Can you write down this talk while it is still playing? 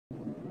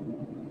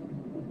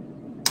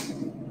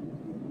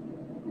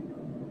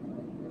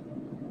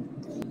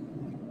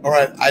All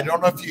right. I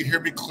don't know if you hear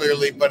me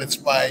clearly, but it's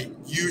my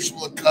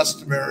usual and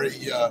customary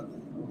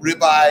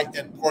ribeye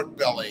and pork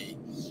belly.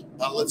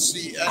 Let's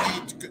see.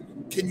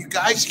 Can you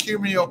guys hear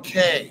me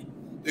okay?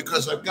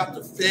 Because I've got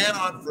the fan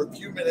on for a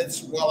few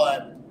minutes while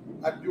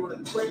I'm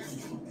doing a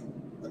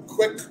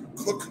quick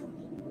cook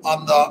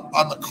on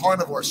the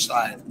carnivore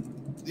side.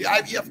 The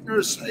IVF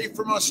nurse, hey,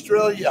 from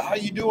Australia, how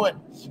you doing?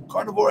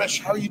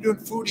 Carnivore-ish, how you doing,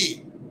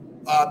 foodie?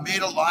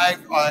 Made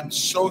alive, I'm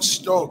so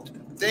stoked.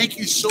 Thank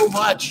you so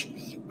much.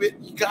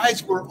 You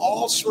guys, we're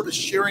all sort of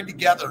sharing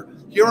together.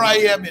 Here I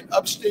am in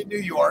upstate New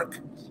York.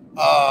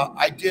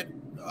 I did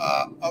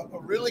a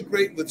really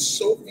great with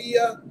Sophie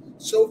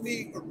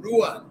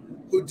Ruan,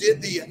 who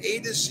did the A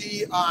to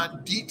Z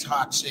on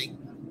detoxing.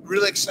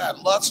 Really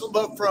excited. Lots of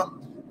love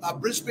from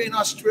Brisbane,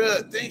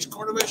 Australia. Thanks,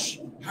 Cornish.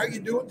 How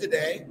you doing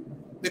today?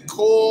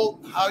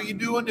 Nicole, how you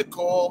doing,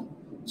 Nicole?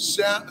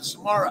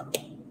 Samara.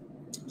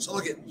 So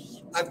look at,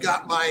 I've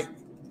got my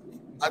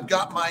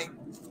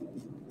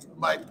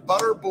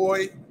butter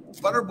boy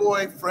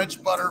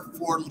French butter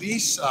for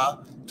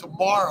Lisa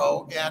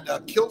tomorrow, and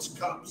kiltz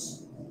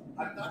cups.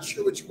 I'm not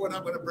sure which one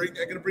I'm going to bring.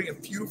 I'm going to bring a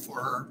few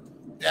for her.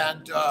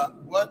 And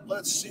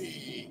let's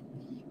see.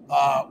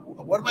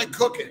 What am I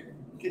cooking?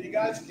 Can you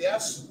guys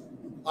guess?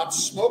 I'm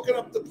smoking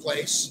up the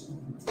place.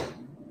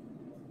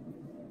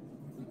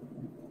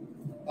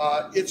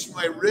 It's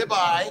my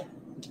ribeye.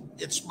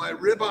 It's my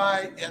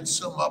ribeye and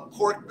some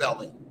pork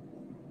belly.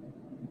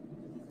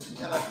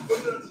 And I put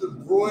it into the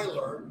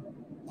broiler.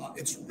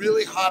 It's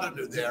really hot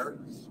under there.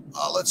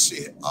 Let's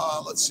see.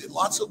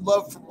 Lots of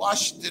love from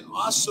Washington.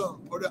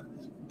 Awesome.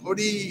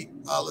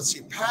 Let's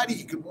see.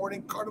 Patty, good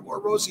morning. Carnivore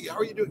Rosie, how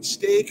are you doing?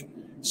 Steak.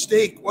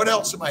 What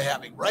else am I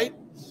having, right?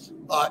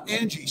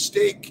 Angie,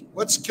 steak.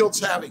 What's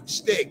kiltz having?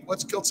 Steak.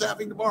 What's kiltz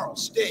having tomorrow?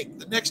 Steak.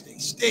 The next day,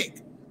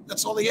 steak.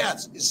 That's all he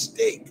has is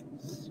steak.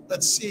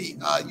 Let's see.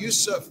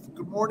 Yusuf,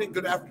 good morning,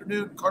 good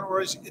afternoon.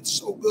 Carnivore, it's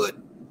so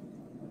good.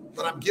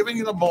 But I'm giving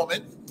it a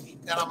moment,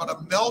 and I'm going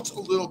to melt a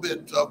little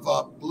bit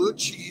of blue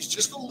cheese,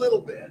 just a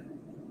little bit,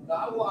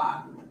 not a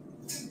lot.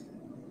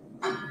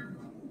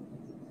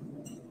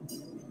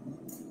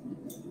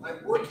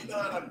 I'm working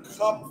on a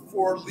cup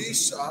for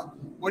Lisa.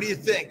 What do you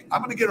think?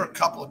 I'm going to get her a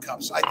couple of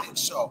cups. I think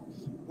so.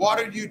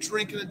 Water do you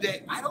drink in a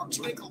day? I don't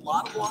drink a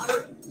lot of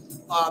water.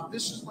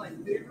 This is my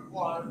favorite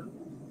water.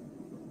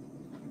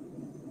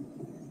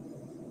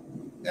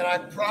 And I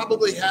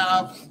probably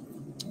have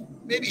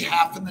maybe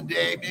half in the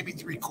day, maybe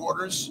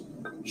 3/4.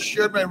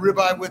 Shared my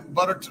ribeye with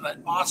butter tonight.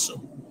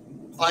 Awesome.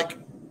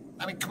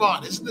 Come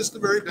on. Isn't this the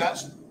very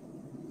best?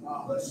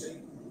 Let's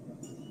see.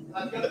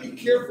 I've got to be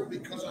careful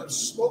because I'm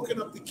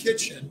smoking up the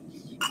kitchen.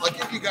 I'll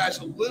give you guys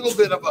a little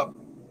bit of a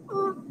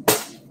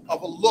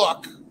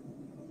look.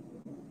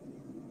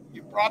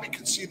 You probably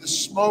can see the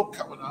smoke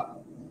coming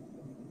up.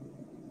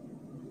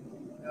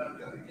 And I'm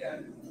going to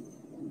get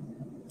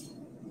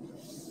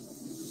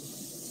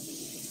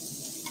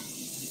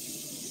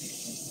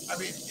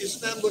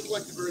doesn't that look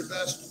like the very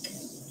best?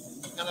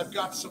 And I've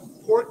got some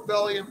pork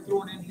belly I'm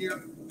throwing in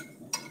here.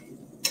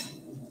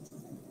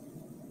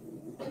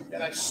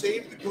 And I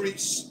saved the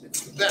grease.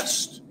 It's the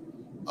best.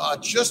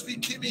 Just Be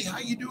Kimmy, how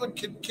you doing,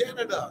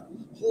 Canada?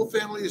 Whole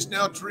family is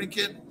now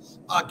drinking.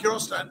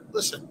 Gerolstein,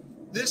 listen,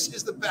 this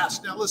is the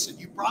best. Now, listen,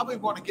 you probably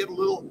want to get a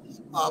little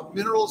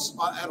minerals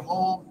at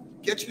home.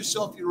 Get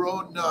yourself your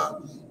own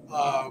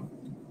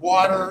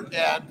water,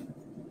 and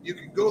you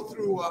can go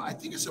through, I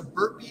think it's a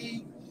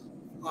burpee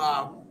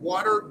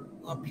water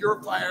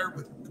purifier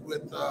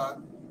with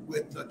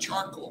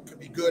charcoal can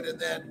be good, and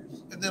then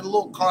a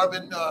little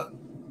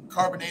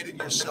carbonated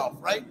yourself,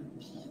 right?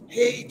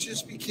 Hey,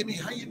 Just Be Kimmy,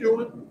 how you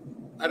doing?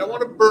 I don't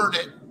want to burn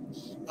it.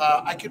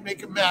 I can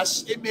make a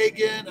mess. Hey,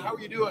 Megan, how are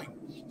you doing?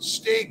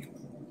 Steak.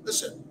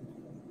 Listen,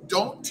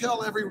 don't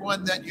tell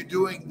everyone that you're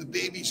doing the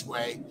baby's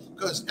way,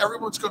 because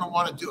everyone's going to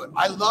want to do it.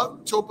 I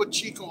love Topo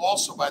Chico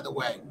also, by the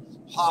way.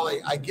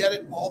 Holly, I get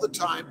it all the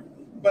time,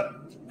 but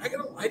I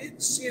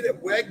didn't see it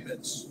at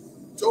Wegmans.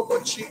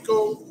 Topo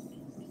Chico,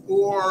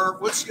 or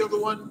what's the other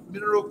one?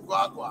 Mineral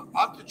Guagua.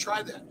 I'll have to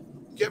try that.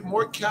 Get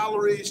more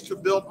calories to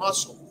build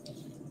muscle.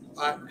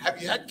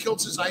 Have you had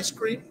Kiltz's ice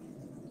cream?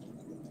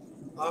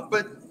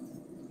 But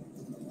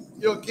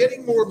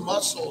getting more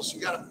muscles,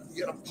 you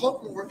gotta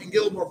pump more and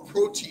get a little more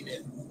protein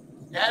in.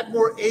 Add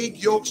more egg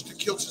yolks to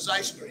Kiltz's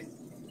ice cream.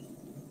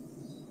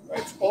 Right,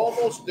 it's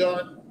almost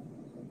done.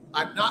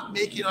 I'm not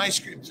making ice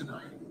cream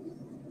tonight.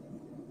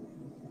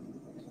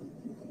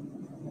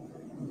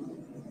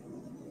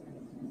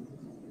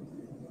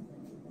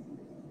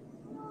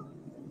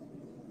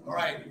 All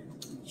right.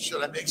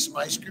 Should I make some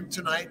ice cream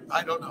tonight?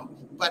 I don't know.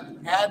 But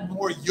add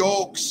more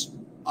yolks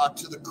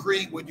to the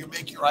cream when you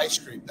make your ice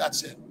cream.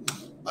 That's it.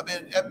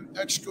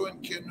 Mexico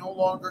and can no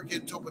longer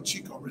get Topo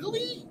Chico.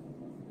 Really?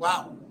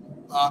 Wow.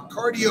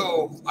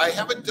 Cardio.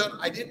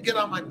 I didn't get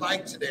on my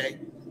bike today,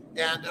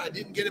 and I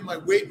didn't get in my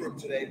weight room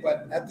today.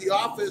 But at the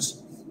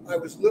office, I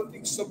was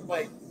lifting some of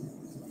my,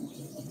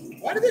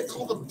 why do they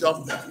call them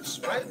dumbbells,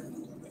 right?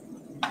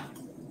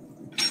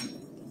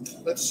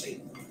 Let's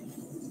see.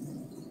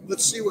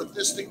 Let's see what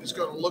this thing is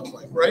going to look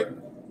like, right?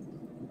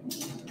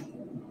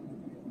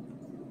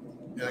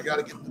 And I got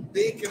to get the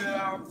bacon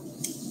out.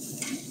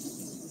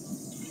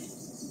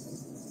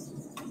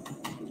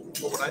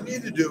 But what I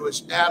need to do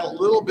is add a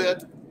little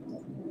bit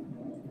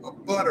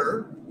of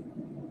butter.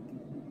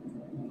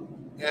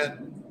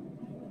 And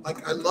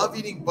like, I love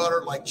eating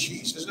butter like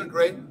cheese. Isn't it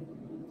great?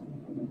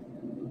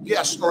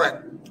 Yes. All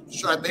right.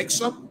 Should I make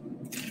some?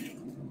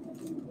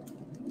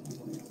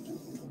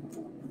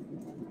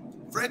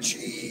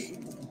 Frenchie,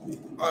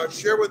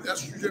 share with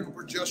estrogen and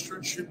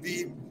progesterone should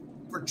be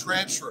for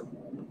transfer.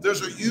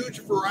 There's a huge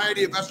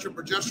variety of estrogen and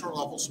progesterone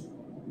levels.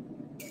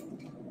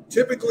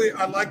 Typically,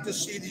 I like to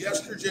see the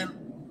estrogen,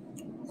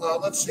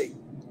 let's see,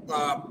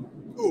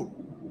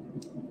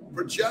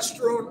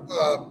 progesterone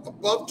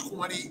above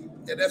 20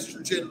 and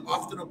estrogen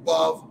often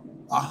above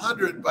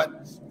 100,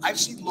 but I've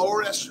seen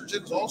lower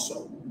estrogens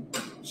also.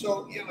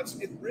 So, you know,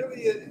 it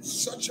really is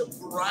such a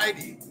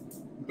variety.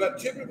 But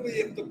typically,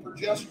 if the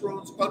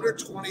progesterone's under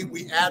 20,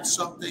 we add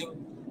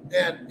something.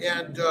 And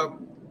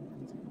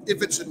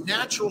if it's a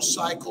natural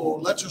cycle or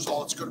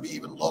letrozole, it's going to be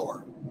even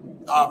lower.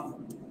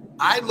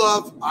 I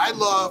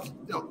love,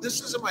 you know,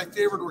 this isn't my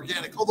favorite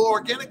organic, although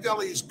Organic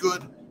Valley is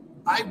good.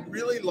 I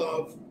really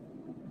love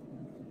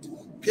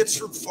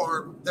Pittsford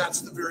Farm. That's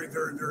the very,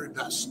 very, very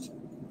best.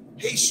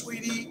 Hey,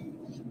 sweetie.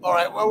 All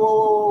right.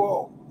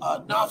 Whoa.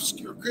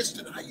 Nofsky or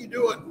Kristen, how you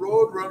doing?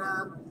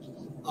 Roadrunner.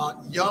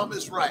 Yum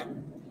is right.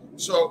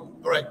 So,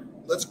 all right,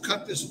 let's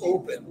cut this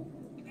open.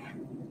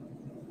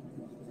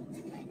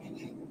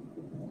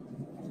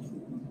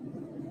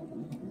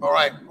 All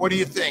right, what do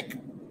you think?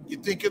 You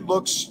think it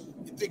looks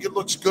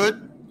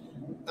good?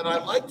 And I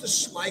like to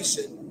slice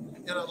it,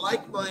 and I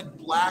like mine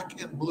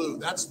black and blue.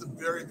 That's the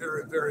very,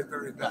 very, very,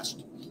 very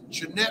best.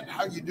 Jeanette,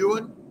 how you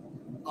doing?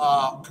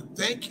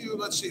 Thank you.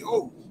 Let's see.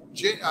 Oh,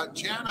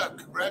 Jana,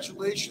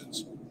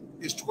 congratulations.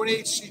 Is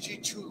 28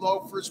 CG too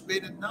low for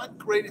beta? Not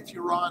great if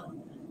you're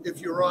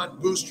on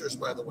boosters,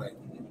 by the way.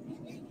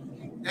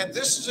 And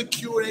this is a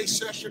Q&A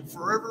session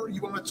forever. You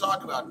want to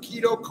talk about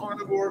keto,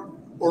 carnivore,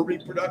 or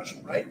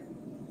reproduction, right?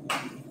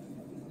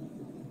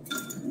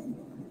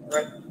 All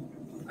right.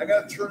 I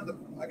got to turn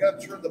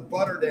the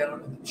butter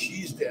down and the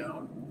cheese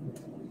down.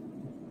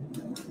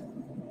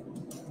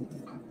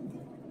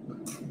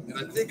 And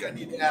I think I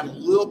need to add a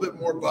little bit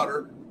more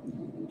butter.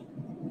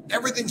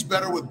 Everything's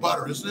better with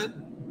butter, isn't it?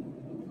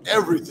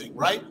 Everything,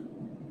 right?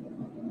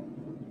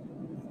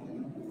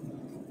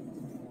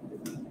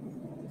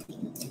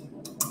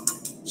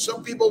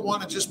 Some people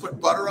want to just put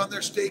butter on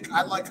their steak.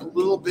 I like a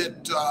little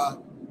bit,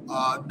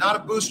 not a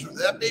booster.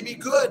 That may be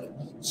good.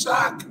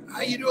 Zach,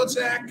 how you doing,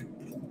 Zach?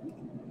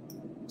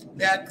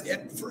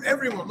 And for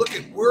everyone, look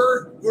at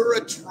we're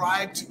a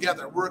tribe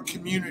together. We're a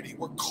community.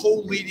 We're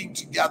co-leading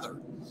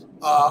together.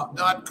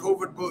 Not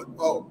COVID, but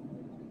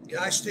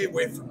I stay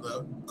away from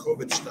the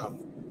COVID stuff.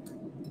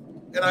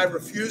 And I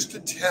refuse to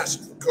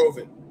test for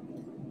COVID.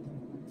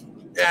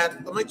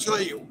 And let me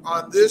tell you,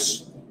 on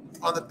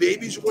the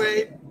baby's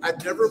way,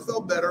 I've never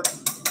felt better.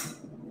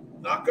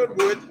 Knock on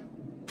wood.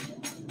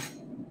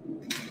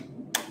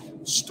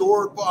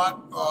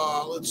 Store-bought,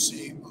 let's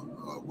see,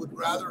 would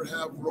rather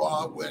have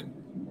raw when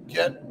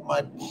get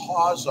my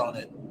paws on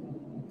it.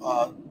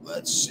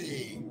 Let's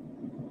see.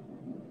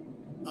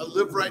 I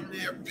live right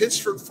near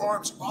Pittsford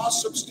Farms.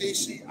 Awesome,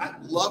 Stacy. I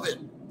love it.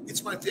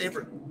 It's my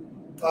favorite.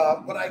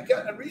 But I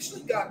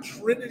recently got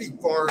Trinity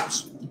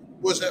Farms,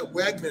 was at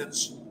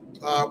Wegmans,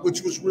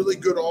 which was really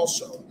good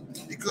also,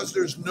 because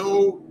there's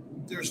no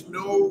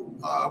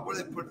what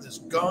do they put in this?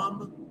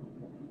 Gum,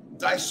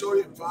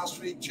 disodium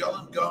phosphate, gel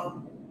and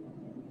gum.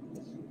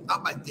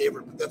 Not my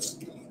favorite, but that's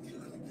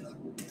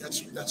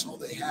all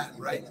they had,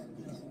 right?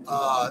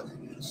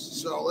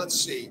 So let's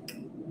see.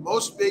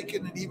 Most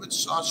bacon and even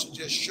sausage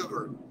has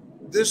sugar.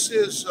 This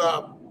is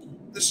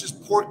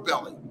pork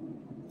belly.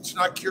 It's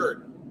not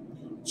cured.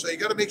 So you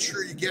got to make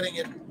sure you're getting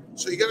it.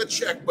 So you got to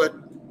check, but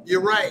you're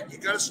right. You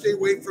got to stay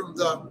away from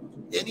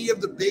any of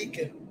the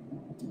bacon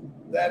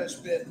that has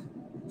been.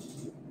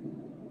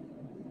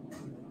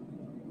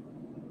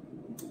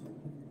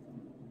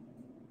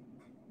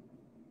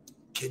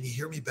 Can you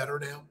hear me better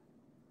now?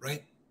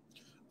 Right?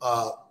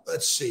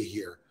 Let's see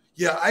here.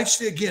 Yeah,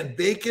 actually, again,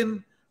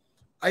 bacon.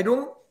 I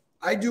do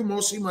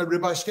mostly my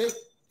ribeye steak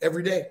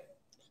every day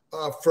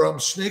from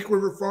Snake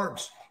River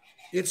Farms.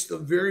 It's the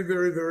very,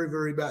 very, very,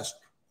 very best.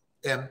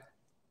 And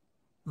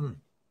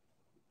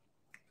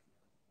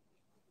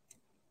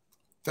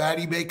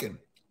fatty bacon.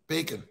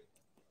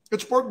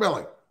 It's pork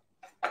belly.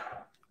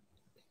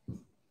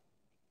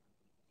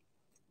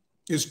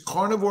 Is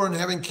carnivore and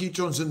having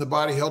ketones in the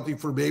body healthy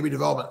for baby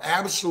development?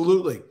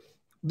 Absolutely.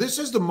 This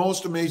is the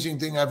most amazing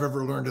thing I've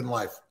ever learned in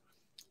life.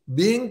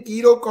 Being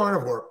keto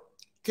carnivore,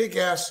 kick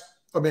ass,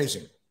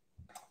 amazing.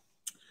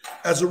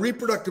 As a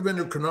reproductive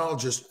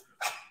endocrinologist,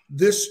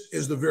 this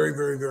is the very,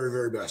 very, very,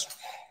 very best.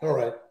 All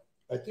right.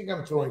 I think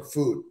I'm throwing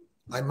food.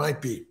 I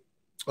might be.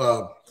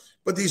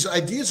 But these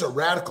ideas are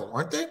radical,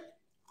 aren't they?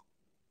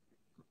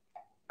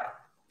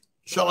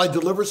 Shall I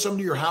deliver some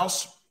to your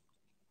house?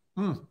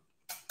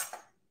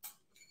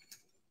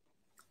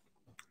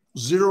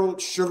 Zero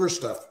sugar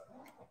stuff.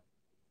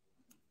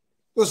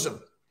 Listen,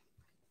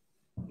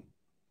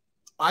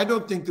 I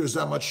don't think there's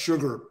that much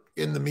sugar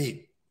in the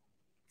meat.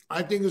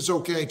 I think it's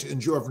okay to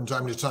enjoy from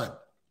time to time.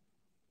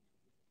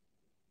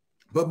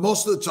 But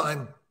most of the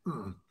time,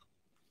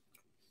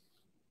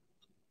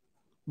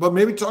 but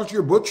maybe talk to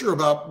your butcher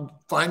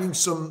about finding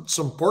some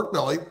pork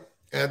belly,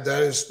 and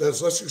that's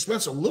less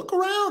expensive. Look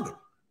around.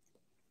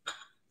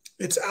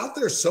 It's out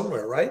there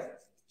somewhere, right?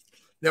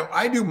 Now,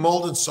 I do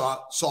Malden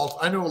salt.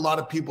 I know a lot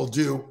of people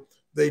do.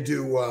 They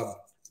do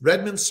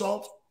Redmond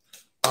salt.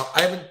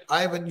 I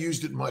haven't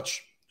used it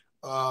much.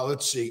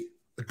 Let's see.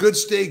 A good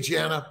steak,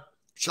 Jana.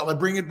 Shall I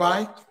bring it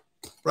by?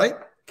 Right?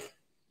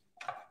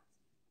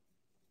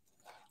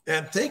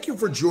 And thank you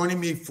for joining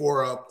me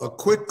for a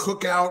quick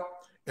cookout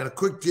and a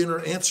quick dinner,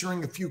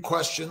 answering a few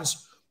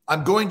questions.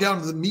 I'm going down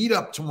to the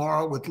meetup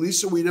tomorrow with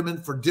Lisa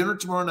Wiedemann for dinner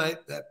tomorrow night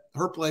at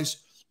her place.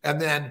 And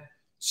then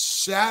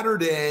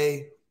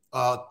Saturday,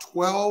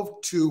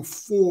 12 to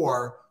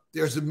 4,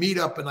 there's a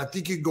meetup. And I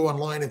think you can go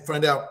online and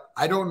find out.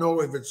 I don't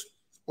know if it's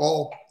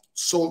all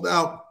sold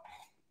out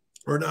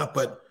or not,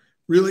 but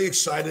really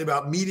excited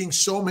about meeting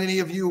so many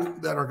of you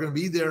that are going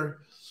to be there.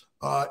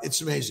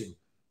 It's amazing.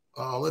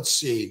 Let's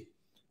see.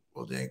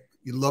 Well,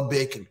 you love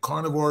bacon.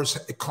 Carnivore is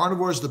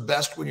the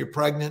best when you're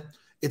pregnant.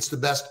 It's the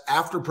best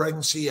after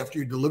pregnancy, after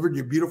you delivered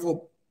your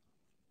beautiful,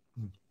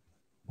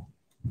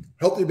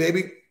 healthy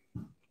baby.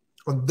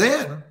 And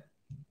then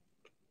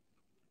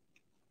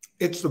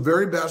it's the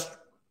very best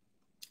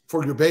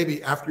for your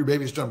baby after your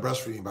baby's done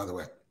breastfeeding, by the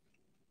way.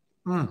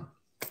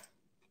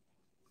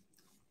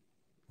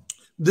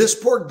 This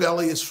pork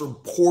belly is from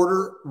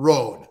Porter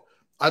Road.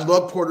 I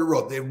love Porter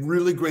Road. They have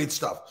really great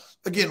stuff.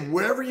 Again,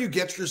 wherever you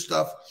get your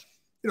stuff,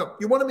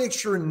 you want to make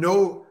sure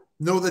know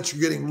that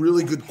you're getting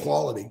really good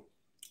quality.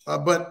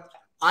 But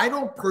I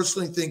don't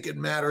personally think it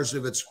matters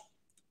if it's.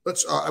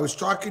 I was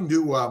talking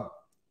to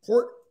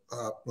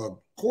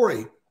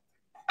Corey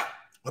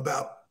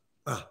about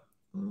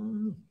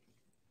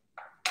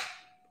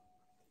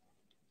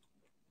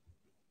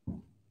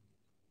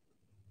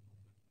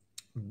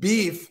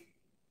beef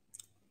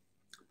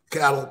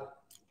cattle,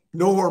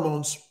 no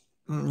hormones,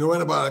 no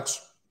antibiotics.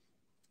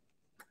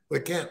 They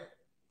can't.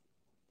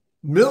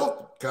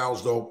 Milk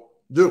cows, though,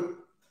 do.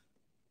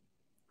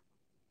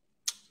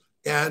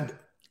 And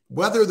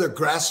whether they're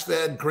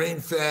grass-fed,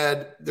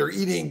 grain-fed, they're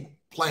eating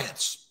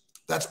plants.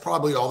 That's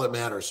probably all that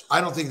matters.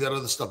 I don't think that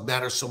other stuff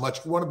matters so much.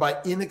 If you want to buy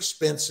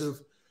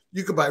inexpensive,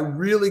 you can buy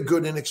really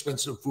good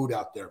inexpensive food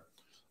out there.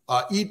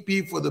 Eat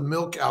beef with a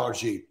milk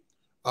allergy.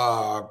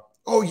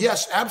 Oh,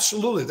 yes,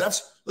 absolutely.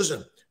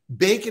 Listen,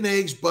 bacon,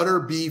 eggs, butter,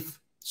 beef,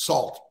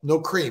 salt, no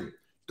cream.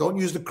 Don't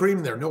use the cream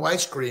in there, no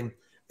ice cream.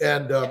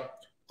 And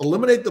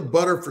eliminate the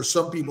butter for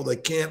some people. They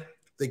can't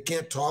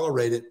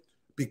tolerate it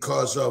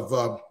because of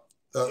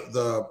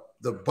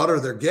the butter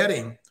they're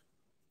getting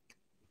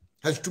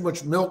has too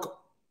much milk,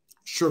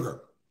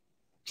 sugar.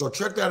 So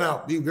check that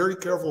out. Be very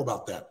careful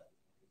about that.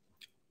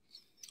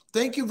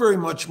 Thank you very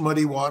much,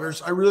 Muddy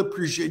Waters. I really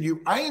appreciate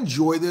you. I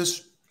enjoy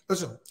this.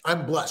 Listen,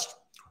 I'm blessed.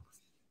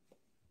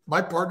 My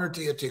partner,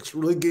 Tia, takes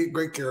really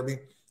great care of me.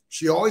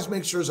 She always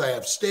makes sure I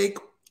have steak,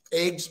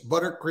 eggs,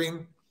 butter,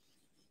 cream.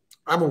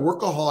 I'm a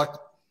workaholic.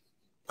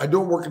 I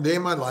don't work a day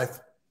in my life.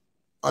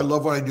 I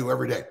love what I do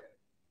every day.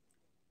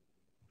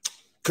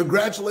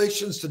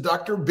 Congratulations to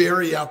Dr.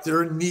 Barry out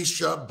there,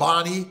 Nisha,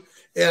 Bonnie.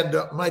 And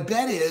my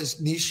bet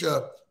is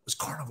Nisha was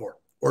carnivore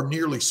or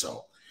nearly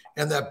so.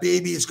 And that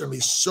baby is going to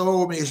be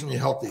so amazingly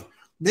healthy.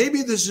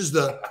 Maybe this is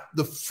the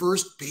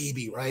first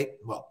baby, right?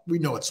 Well, we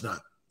know it's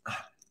not.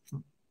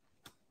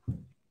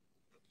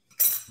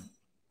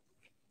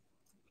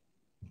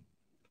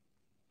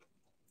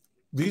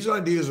 These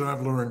ideas that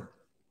I've learned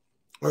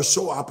are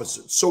so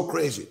opposite, so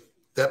crazy,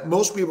 that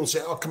most people say,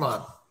 oh, come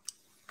on,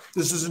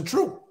 this isn't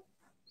true.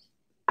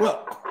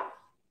 Well,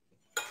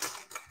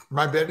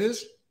 my bet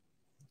is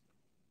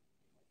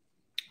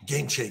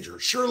game changer.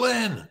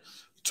 Sherlyn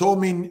told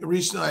me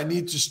recently I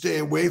need to stay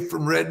away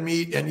from red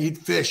meat and eat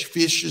fish.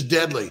 Fish is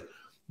deadly.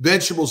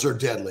 Vegetables are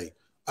deadly.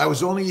 I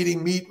was only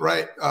eating meat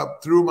right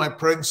through my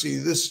pregnancy.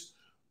 This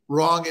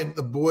wrong, and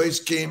the boys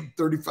came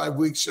 35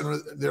 weeks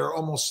and they're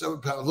almost 7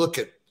 pounds. Look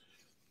at,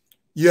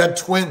 you had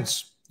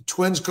twins.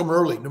 Twins come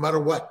early, no matter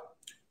what.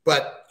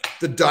 But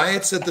the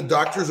diets that the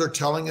doctors are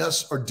telling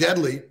us are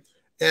deadly.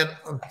 And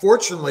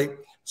unfortunately,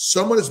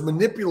 someone is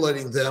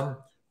manipulating them,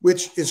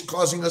 which is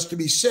causing us to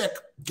be sick,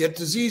 get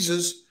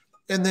diseases.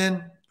 And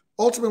then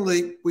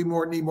ultimately, we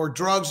need more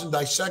drugs and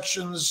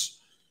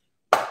dissections.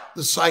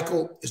 The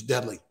cycle is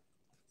deadly.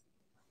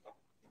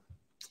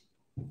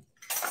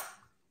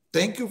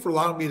 Thank you for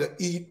allowing me to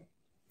eat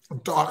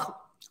and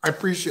talk. I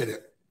appreciate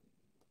it.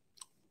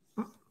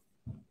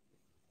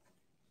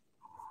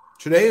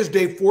 Today is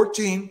day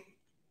 14.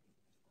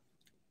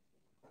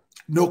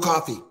 No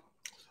coffee.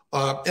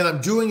 And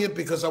I'm doing it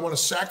because I want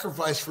to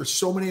sacrifice for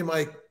so many of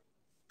my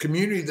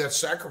community that's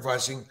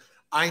sacrificing.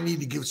 I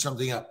need to give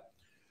something up.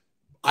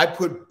 I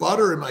put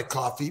butter in my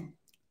coffee,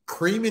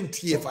 cream in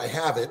tea if I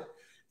have it,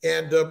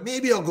 and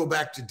maybe I'll go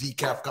back to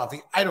decaf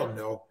coffee. I don't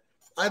know.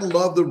 I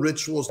love the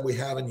rituals we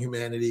have in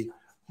humanity.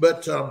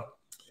 But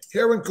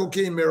heroin,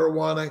 cocaine,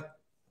 marijuana,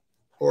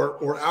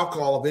 or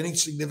alcohol of any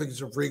significance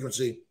or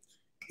frequency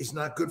is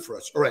not good for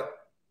us. All right.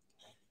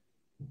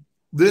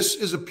 This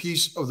is a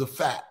piece of the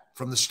fat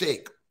from the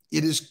steak.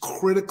 It is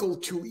critical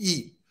to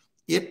eat.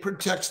 It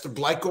protects the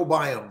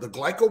glycobiome. The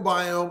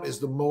glycobiome is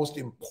the most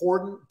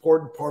important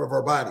part of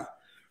our body.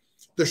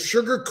 The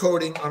sugar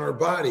coating on our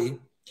body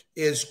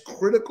is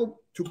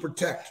critical to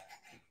protect.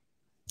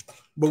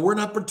 But we're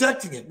not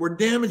protecting it. We're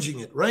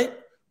damaging it, right?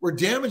 We're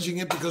damaging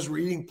it because we're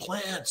eating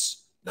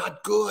plants.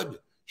 Not good.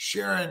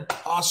 Sharon,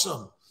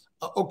 awesome.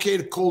 Okay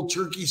to cold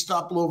turkey,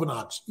 stop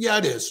Lovenox. Yeah,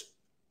 it is.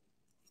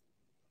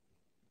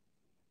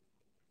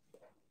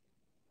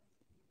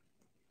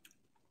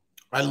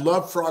 I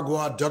love foie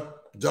gras,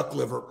 duck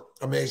liver.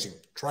 Amazing.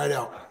 Try it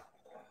out.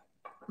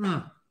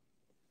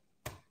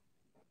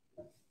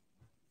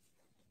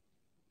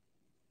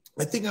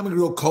 I think I'm going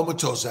to go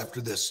comatose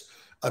after this.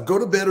 I go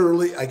to bed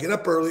early. I get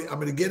up early. I'm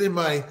going to get in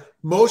my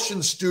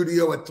motion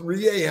studio at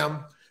 3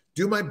 a.m.,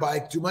 do my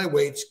bike, do my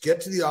weights,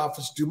 get to the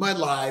office, do my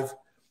live.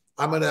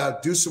 I'm going to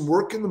do some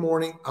work in the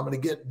morning. I'm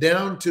going to get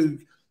down to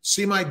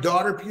see my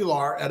daughter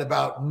Pilar at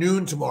about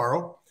noon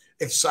tomorrow.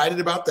 Excited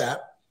about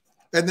that.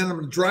 And then I'm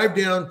going to drive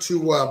down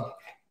to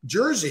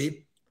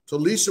Jersey to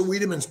Lisa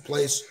Wiedemann's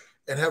place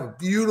and have a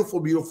beautiful,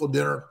 beautiful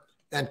dinner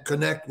and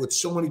connect with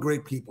so many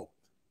great people.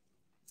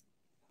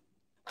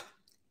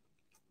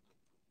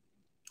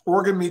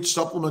 Organ meat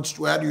supplements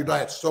to add to your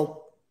diet.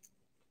 So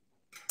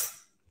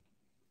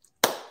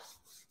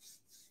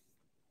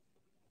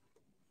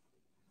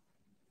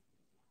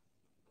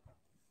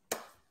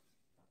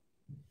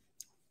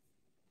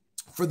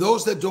for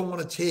those that don't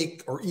want to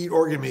take or eat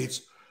organ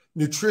meats,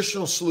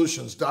 Nutritional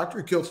Solutions,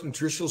 Dr. Kiltz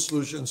Nutritional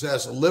Solutions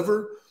has a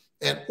liver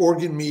and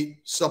organ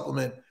meat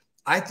supplement.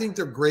 I think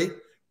they're great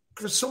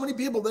for so many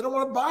people. They don't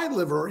want to buy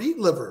liver or eat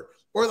liver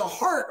or the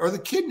heart or the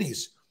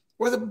kidneys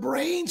or the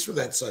brains for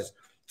that size.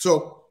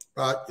 So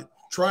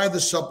try the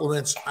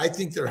supplements. I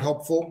think they're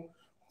helpful,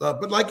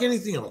 but like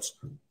anything else,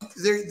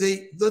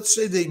 let's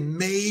say they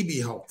may be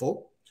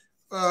helpful.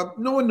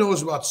 No one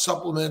knows about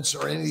supplements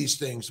or any of these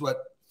things, but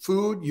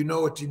food, you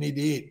know what you need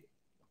to eat.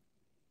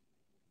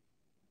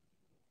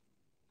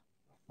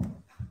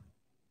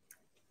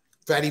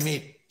 Fatty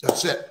meat,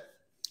 that's it.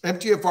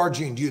 MTFR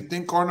gene, do you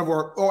think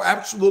carnivore? Oh,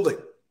 absolutely.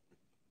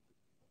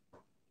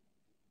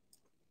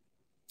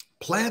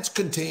 Plants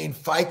contain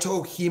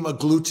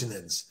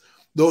phytohemagglutinins.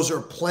 Those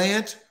are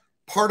plant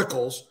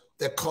particles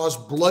that cause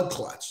blood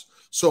clots.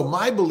 So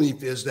my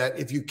belief is that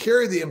if you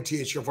carry the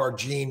MTHFR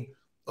gene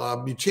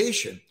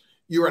mutation,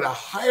 you're at a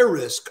higher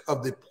risk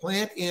of the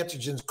plant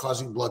antigens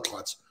causing blood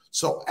clots.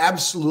 So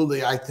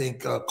absolutely, I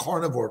think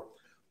carnivore.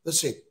 Let's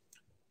see.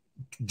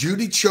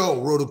 Judy Cho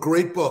wrote a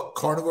great book,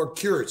 Carnivore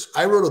Cures.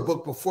 I wrote a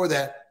book before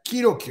that,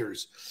 Keto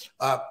Cures.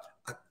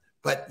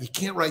 But you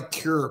can't write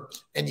cure,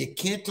 and you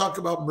can't talk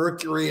about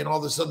mercury and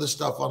all this other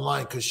stuff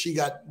online because she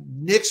got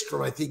nixed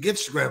from, I think,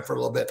 Instagram for a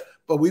little bit.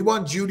 But we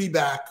want Judy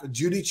back.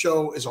 Judy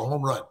Cho is a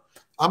home run.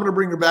 I'm going to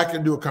bring her back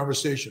into a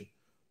conversation.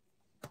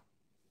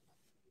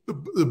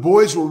 The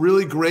boys were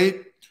really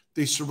great.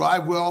 They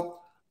survived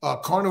well.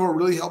 Carnivore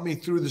really helped me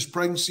through this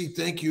pregnancy.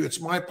 Thank you. It's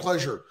my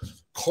pleasure.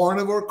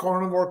 Carnivore,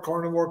 carnivore,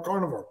 carnivore,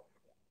 carnivore.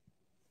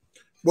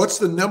 What's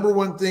the number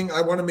one thing I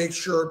want to make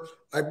sure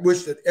I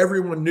wish that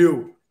everyone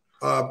knew?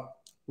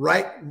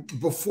 Right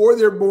before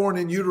they're born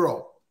in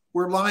utero,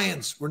 we're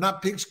lions. We're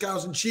not pigs,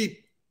 cows, and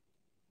sheep.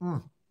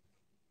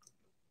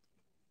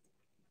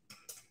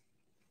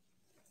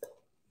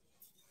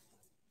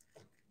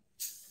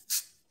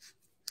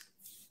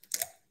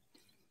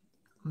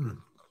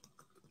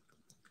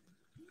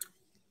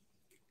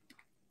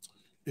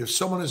 If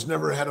someone has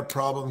never had a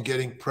problem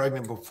getting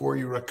pregnant before,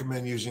 you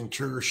recommend using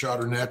trigger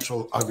shot or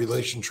natural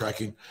ovulation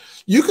tracking.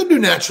 You can do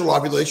natural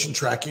ovulation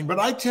tracking, but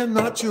I tend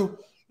not to.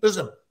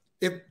 Listen,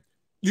 if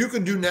you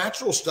can do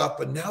natural stuff,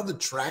 but now the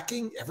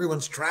tracking,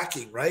 everyone's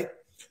tracking, right?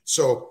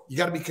 So you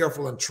got to be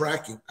careful on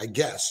tracking, I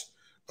guess.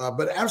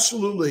 But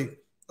absolutely,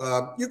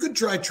 you can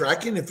try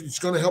tracking if it's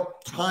going to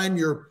help time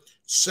your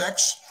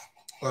sex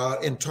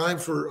in time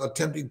for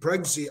attempting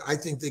pregnancy. I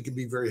think they can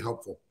be very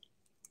helpful.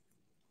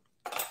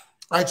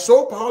 I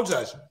so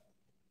apologize.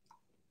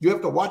 You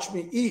have to watch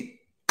me eat.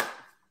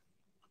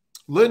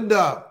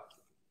 Linda.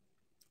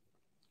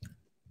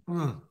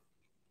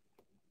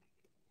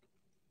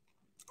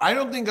 I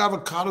don't think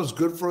avocado is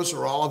good for us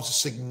or olives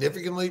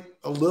significantly.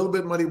 A little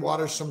bit muddy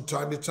water from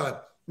time to time.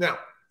 Now,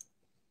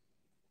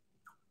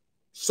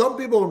 some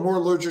people are more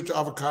allergic to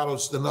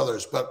avocados than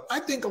others, but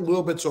I think a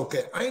little bit's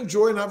okay. I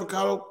enjoy an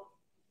avocado,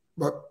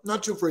 but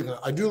not too frequent.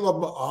 I do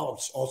love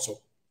olives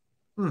also.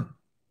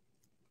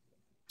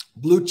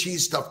 Blue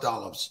cheese stuffed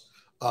olives.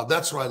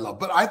 That's what I love.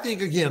 But I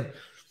think, again,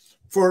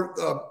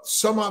 for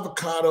some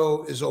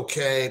avocado is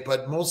okay,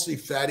 but mostly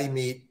fatty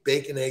meat,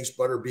 bacon, eggs,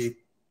 butter, beef,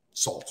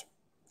 salt.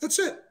 That's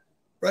it,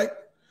 right?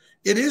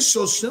 It is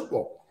so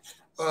simple.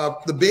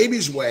 The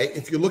baby's way,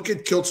 if you look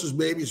at Kiltz's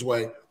baby's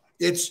way,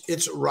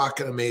 it's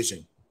rocking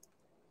amazing.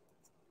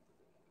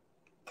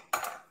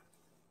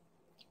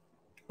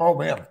 Oh,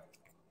 man.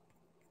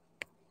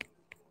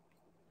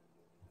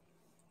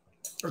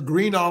 A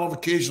green olive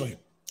occasionally.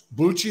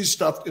 Blue cheese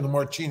stuffed in a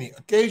martini.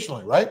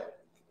 Occasionally, right?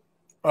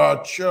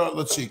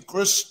 Let's see.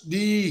 Chris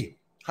D.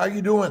 How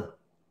you doing?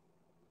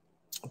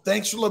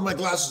 Thanks for loving my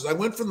glasses. I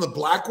went from the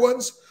black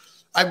ones.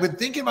 I've been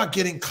thinking about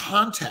getting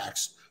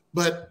contacts,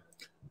 but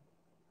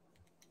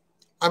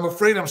I'm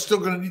afraid I'm still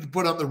going to need to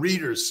put on the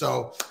readers.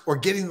 Or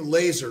getting the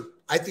laser.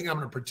 I think I'm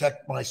going to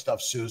protect my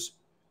stuff, Suze.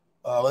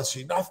 Let's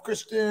see. North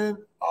Kristen.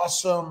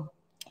 Awesome.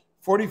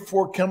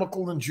 44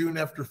 chemical in June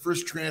after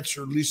first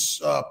transfer.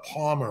 Lisa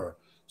Palmer.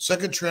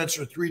 Second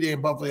transfer 3-day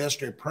in Buffalo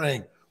yesterday.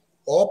 Praying.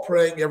 All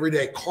praying every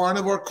day.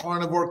 Carnivore,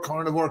 carnivore,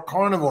 carnivore,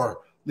 carnivore,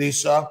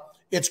 Lisa.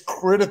 It's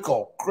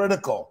critical,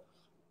 critical.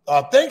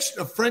 Thanks,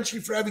 Frenchie,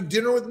 for having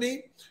dinner with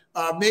me.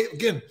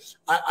 Again,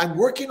 I'm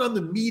working on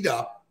the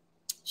meetup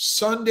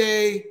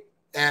Sunday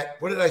at,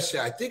 what did I say?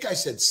 I think I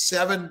said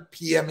 7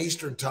 p.m.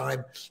 Eastern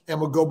time, and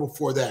we'll go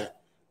before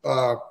that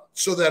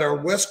so that our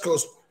West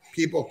Coast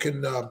people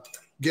can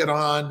get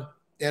on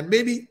and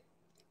maybe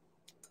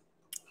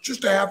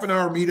just a half an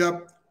hour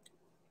meetup.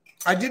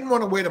 I didn't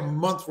want to wait a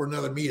month for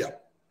another meetup.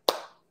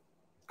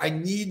 I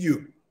need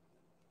you.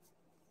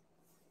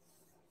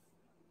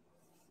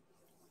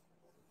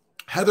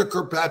 Heather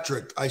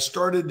Kirkpatrick, I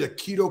started a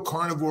keto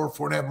carnivore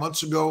 4.5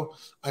 months ago.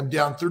 I'm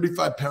down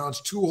 35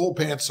 pounds, 2 whole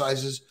pant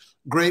sizes.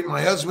 Great.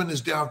 My husband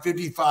is down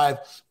 55.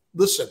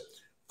 Listen,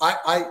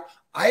 I'm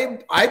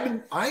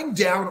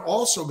down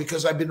also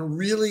because I've been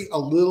really a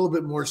little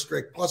bit more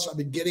strict. Plus, I've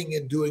been getting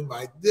and doing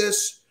my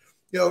this.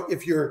 You know,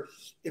 if you're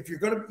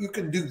gonna, you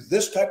can do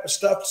this type of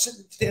stuff.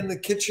 Stand in the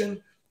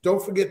kitchen.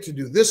 Don't forget to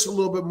do this a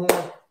little bit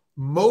more.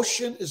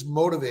 Motion is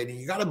motivating.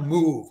 You got to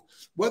move.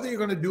 Whether you're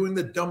going to doing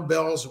the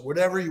dumbbells or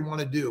whatever you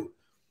want to do,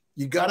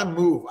 you got to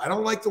move. I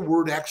don't like the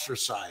word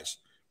exercise.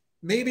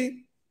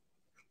 Maybe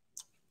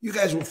you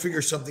guys will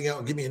figure something out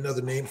and give me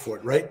another name for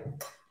it, right?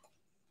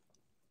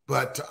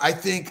 But I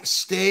think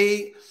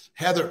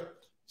Heather,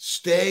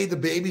 stay the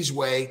baby's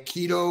way,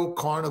 keto,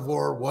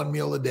 carnivore, 1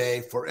 meal a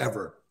day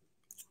forever.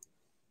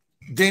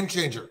 Game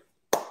changer.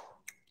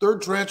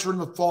 Third transfer in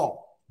the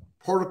fall.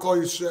 Protocol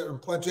you set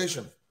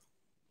implantation.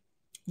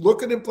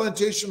 Look at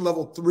implantation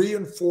level 3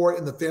 and 4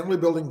 in the family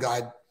building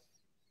guide,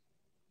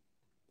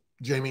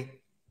 Jamie.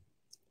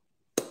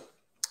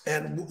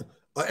 And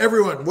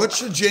everyone, what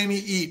should Jamie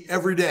eat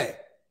every day?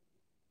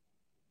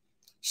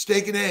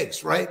 Steak and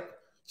eggs, right?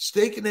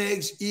 Steak and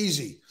eggs,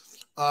 easy.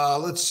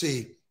 Let's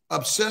see.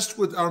 Obsessed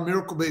with our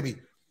miracle baby.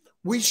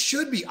 We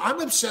should be.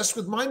 I'm obsessed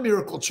with my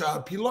miracle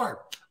child, Pilar.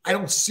 I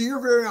don't see her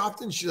very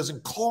often. She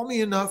doesn't call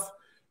me enough.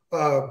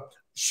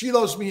 She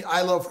loves me.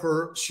 I love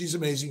her. She's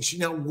amazing. She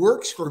now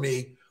works for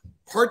me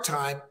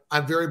part-time.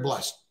 I'm very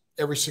blessed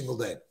every single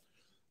day.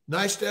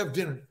 Nice to have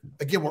dinner.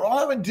 Again, we're all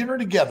having dinner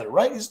together,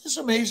 right? Isn't this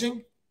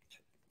amazing?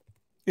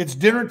 It's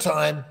dinner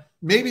time.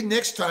 Maybe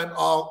next time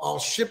I'll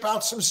ship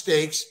out some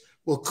steaks.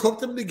 We'll cook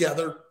them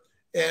together,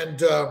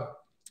 and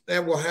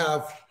we'll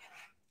have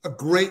a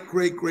great,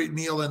 great, great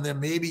meal. And then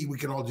maybe we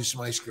can all do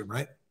some ice cream,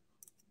 right?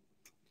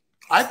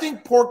 I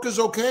think pork is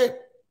okay.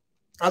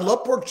 I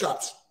love pork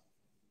chops,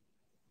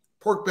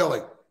 pork belly,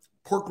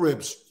 pork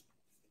ribs.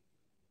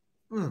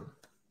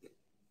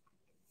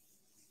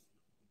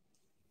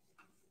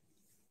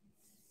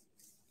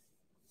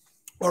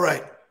 All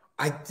right.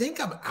 I think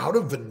I'm out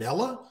of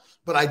vanilla,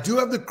 but I do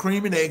have the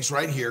cream and eggs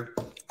right here.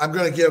 I'm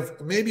going to give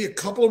maybe a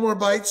couple of more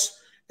bites,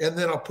 and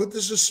then I'll put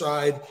this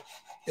aside.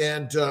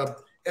 And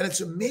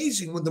it's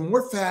amazing, when the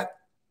more fat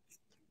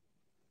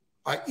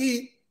I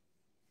eat,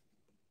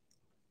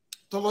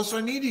 the less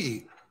I need to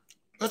eat.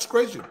 That's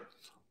crazy.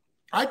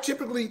 I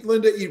typically,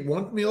 Linda, eat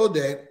 1 meal a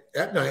day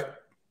at night.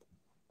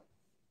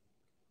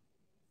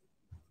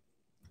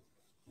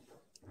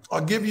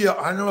 I'll give you,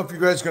 I don't know if you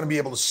guys are going to be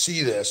able to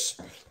see this,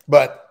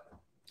 but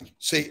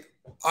see,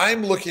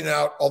 I'm looking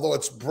out, although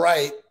it's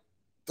bright,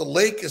 the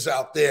lake is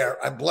out there.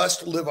 I'm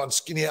blessed to live on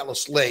Skinny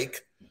Atlas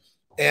Lake.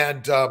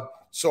 And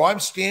so I'm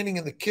standing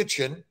in the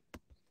kitchen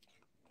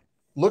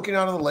looking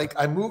out on the lake.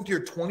 I moved here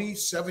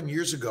 27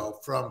 years ago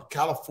from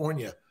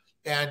California,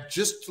 and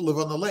just to live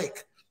on the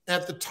lake.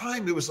 At the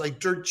time, it was like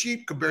dirt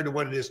cheap compared to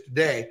what it is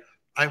today.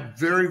 I'm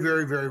very,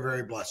 very, very,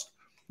 very blessed.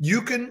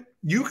 You can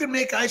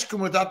make ice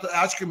cream without the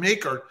ice cream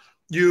maker.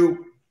 All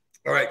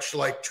right,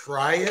 shall I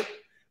try it?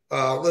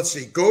 Let's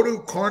see. Go to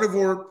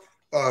carnivore.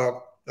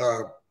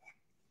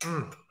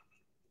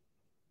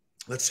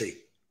 Let's see.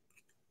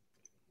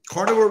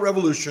 Carnivore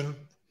Revolution.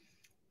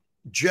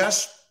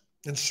 Jess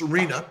and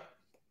Serena,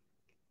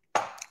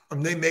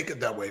 and they make it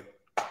that way.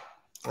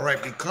 All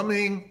right,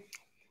 becoming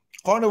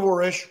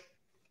carnivore-ish.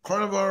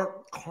 Cavallari.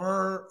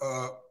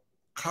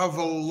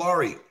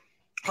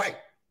 Hi.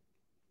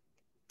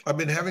 I've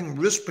been having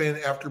wrist pain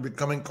after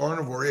becoming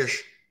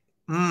carnivore-ish.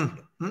 No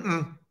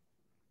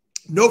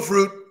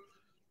fruit.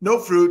 No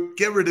fruit.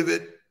 Get rid of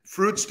it.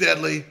 Fruit's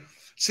deadly.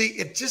 See,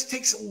 it just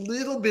takes a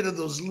little bit of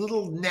those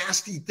little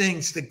nasty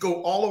things that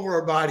go all over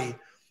our body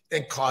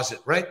and cause it,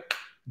 right?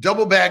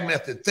 Double bag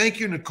method. Thank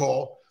you,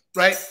 Nicole.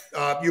 Right?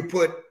 You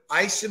put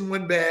ice in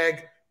one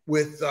bag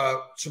with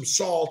some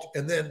salt,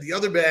 and then the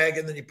other bag,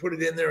 and then you put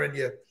it in there and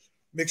you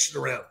mix it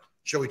around.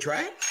 Shall we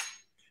try it?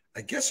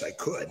 I guess I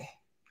could.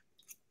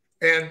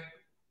 And,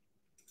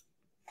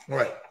 all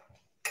right,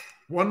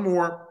 one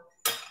more.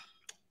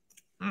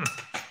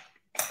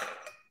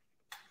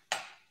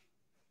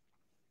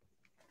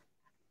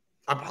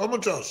 I'm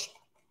comatose.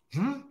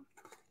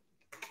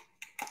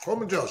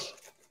 Comatose.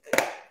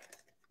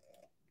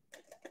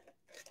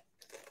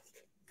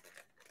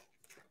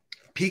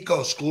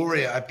 Picos,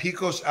 Gloria,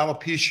 Picos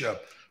alopecia.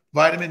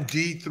 Vitamin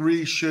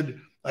D3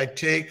 should I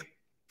take?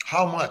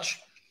 How much?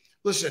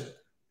 Listen,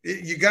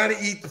 you got to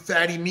eat the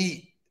fatty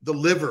meat, the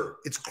liver.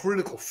 It's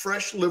critical.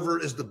 Fresh liver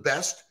is the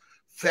best.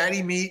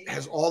 Fatty meat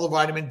has all the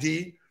vitamin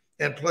D.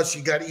 And plus,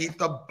 you got to eat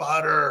the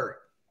butter.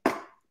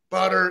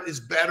 Butter is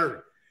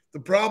better. The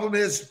problem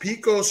is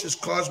PCOS is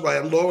caused by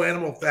a low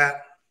animal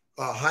fat,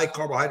 high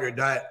carbohydrate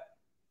diet.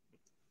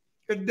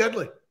 It's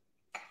deadly.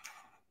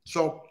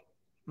 So,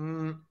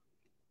 all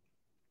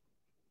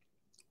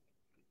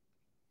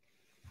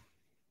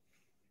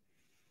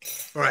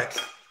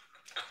right.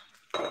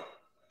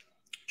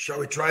 Shall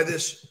we try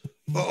this?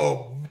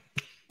 Uh-oh.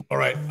 All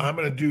right. I'm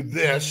going to do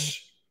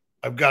this.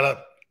 I've got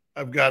to,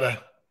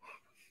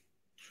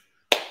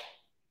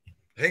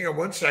 hang on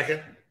one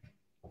second.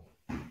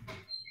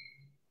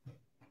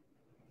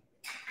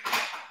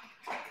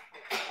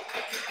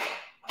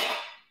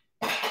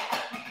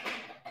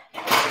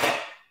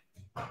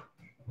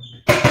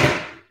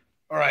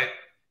 All right.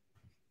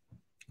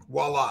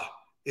 Voila.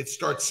 It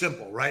starts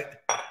simple, right?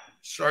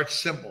 Starts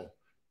simple.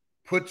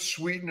 Put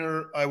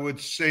sweetener, I would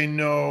say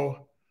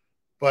no,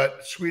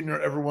 but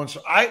sweetener every once.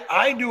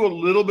 I do a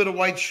little bit of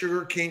white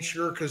sugar, cane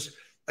sugar, because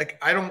like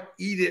I don't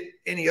eat it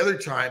any other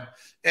time.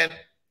 And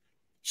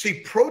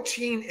see,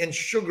 protein and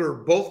sugar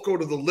both go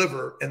to the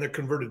liver and they're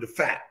converted to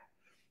fat.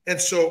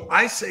 And so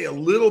I say a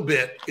little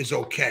bit is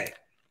okay,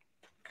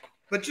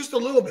 but just a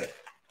little bit.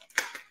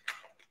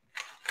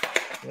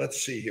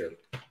 Let's see here.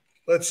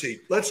 Let's see.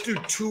 Let's do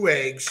 2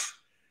 eggs.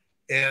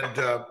 And,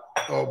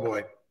 oh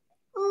boy.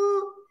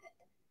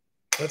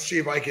 Let's see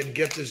if I can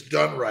get this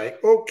done right.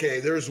 Okay,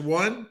 there's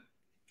one.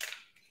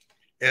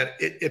 And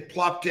it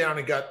plopped down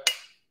and got,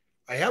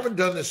 I haven't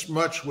done this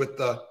much with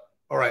the,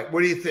 all right,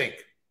 what do you think?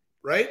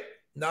 Right?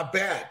 Not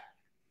bad.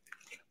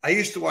 I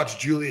used to watch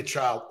Julia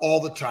Child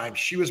all the time.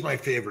 She was my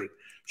favorite.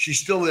 She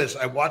still is.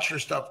 I watch her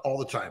stuff all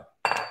the time.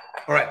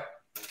 All right.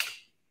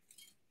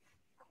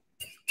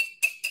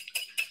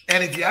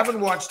 And if you haven't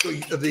watched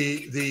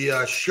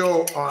the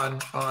show on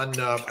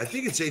I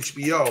think it's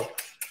HBO,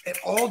 and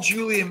all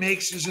Julia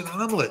makes is an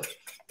omelet.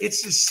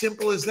 It's as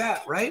simple as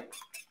that, right?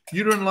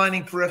 Uterine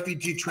lining for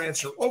FET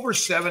transfer, over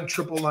 7,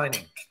 triple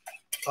lining.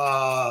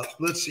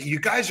 Let's see. You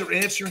guys are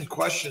answering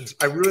questions.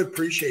 I really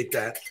appreciate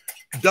that.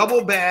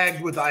 Double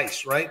bagged with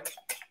ice, right?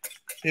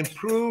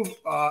 Improve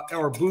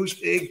or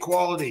boost egg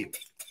quality.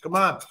 Come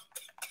on.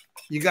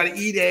 You got to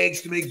eat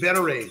eggs to make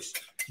better eggs.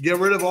 Get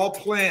rid of all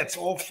plants,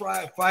 all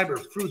fiber,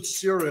 fruits,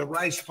 cereal,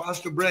 rice,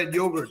 pasta, bread,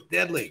 yogurt.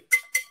 Deadly.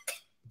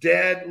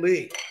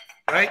 Deadly.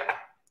 Right?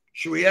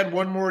 Should we add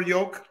one more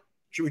yolk?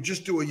 Should we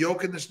just do a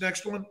yolk in this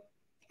next one?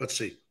 Let's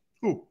see.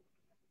 Ooh.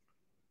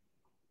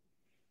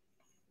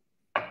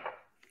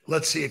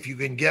 Let's see if you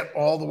can get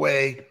all the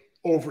way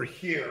over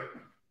here.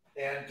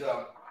 And,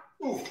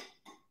 ooh.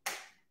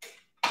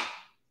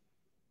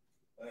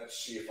 Let's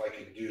see if I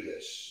can do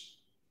this.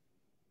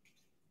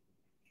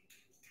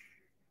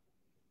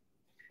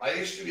 I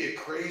used to be a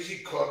crazy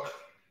cook.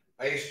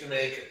 I used to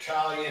make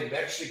Italian,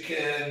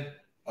 Mexican,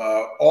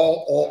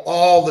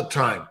 all the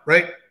time,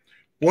 right?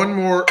 One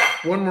more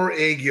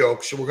egg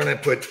yolk. So we're going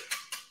to put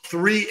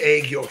 3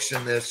 egg yolks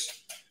in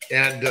this,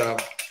 and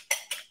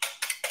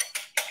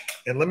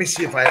let me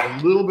see if I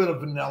have a little bit of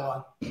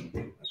vanilla.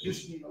 I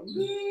just need a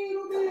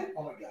little bit.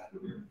 Oh my God,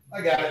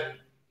 I got it.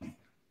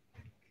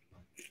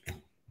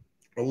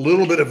 A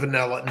little bit of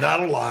vanilla, not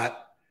a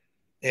lot,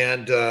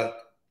 and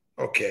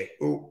okay.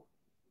 Ooh.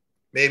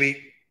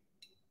 Maybe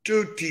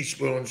 2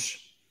 teaspoons.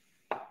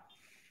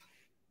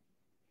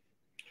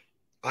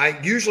 I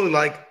usually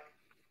like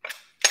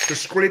to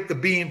scrape the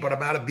bean, but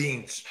I'm out of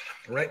beans.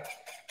 All right.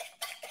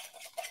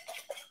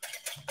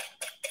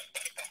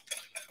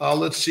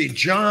 Let's see.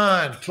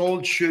 John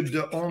told should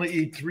only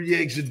eat 3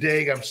 eggs a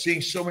day. I'm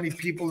seeing so many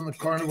people in the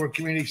carnivore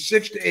community,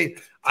 6 to 8.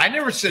 I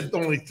never said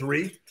only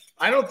 3.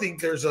 I don't think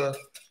there's a,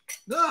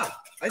 nah,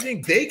 I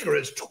think Baker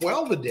is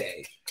 12 a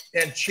day.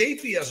 And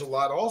Chafee has a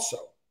lot also.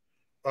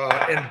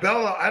 And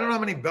Bella, I don't know how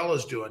many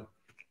Bella's doing.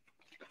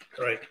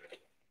 All right.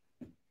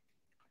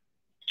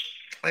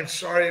 I'm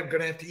sorry. I'm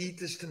going to have to eat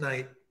this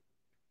tonight.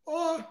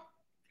 Oh,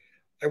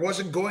 I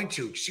wasn't going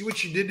to. See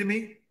what you did to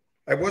me?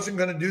 I wasn't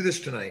going to do this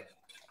tonight.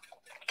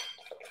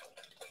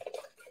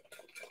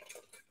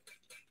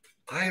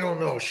 I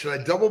don't know. Should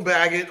I double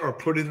bag it or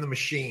put it in the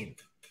machine?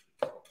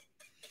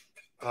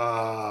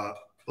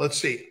 Let's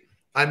see.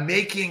 I'm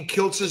making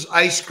Kiltz's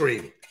ice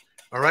cream.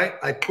 All right.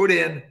 I put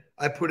in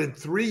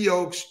 3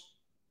 yolks,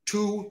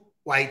 2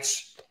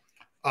 whites,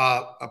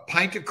 a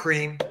pint of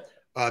cream,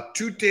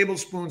 2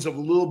 tablespoons of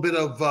a little bit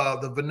of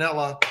the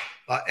vanilla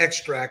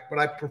extract, but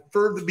I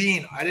prefer the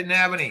bean. I didn't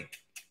have any,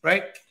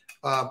 right?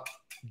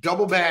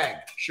 Double bag.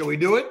 Shall we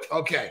do it?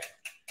 Okay.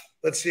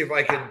 Let's see if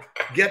I can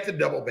get the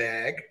double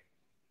bag.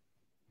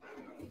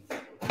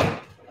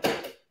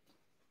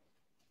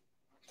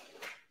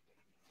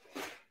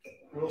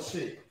 We'll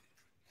see.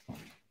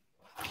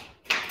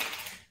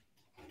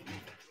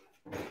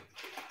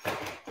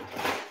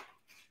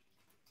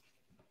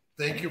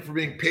 Thank you for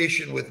being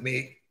patient with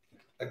me.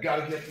 I've got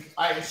to get the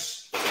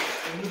ice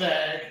in the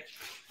bag.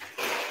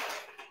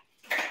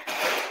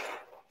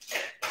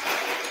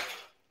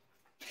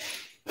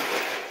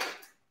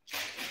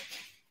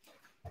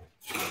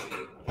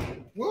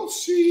 We'll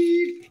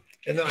see.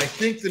 And then I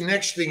think the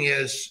next thing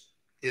is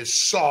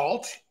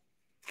salt.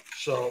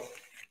 So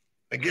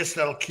I guess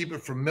that'll keep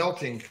it from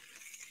melting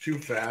too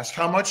fast.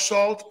 How much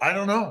salt? I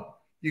don't know.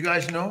 You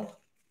guys know?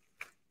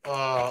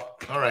 All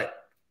right.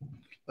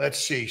 Let's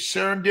see.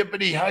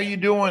 Serendipity, how you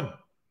doing?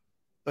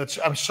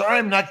 I'm sorry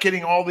I'm not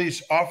getting all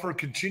these. Offer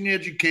continuing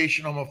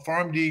education. I'm a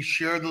PharmD.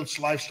 Share this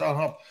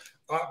lifestyle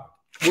hub.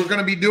 We're going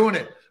to be doing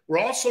it. We're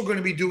also going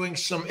to be doing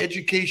some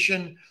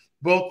education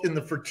both in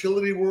the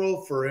fertility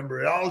world, for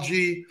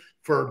embryology,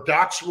 for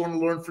docs who want to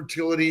learn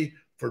fertility,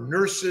 for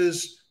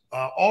nurses,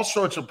 all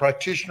sorts of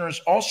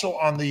practitioners. Also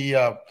on the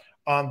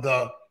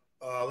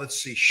let's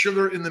see,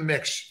 sugar in the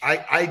mix.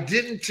 I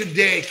didn't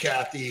today,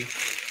 Kathy.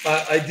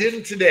 I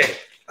didn't today.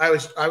 I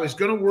was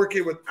going to work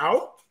it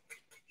without.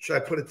 Should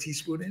I put a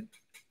teaspoon in?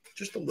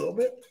 Just a little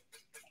bit.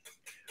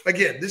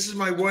 Again, this is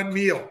my one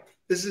meal.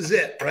 This is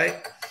it,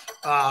 right?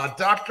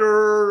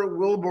 Dr.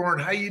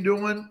 Wilborn, how you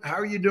doing? How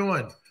are you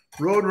doing?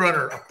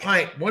 Roadrunner, a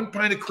pint, 1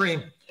 pint of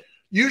cream.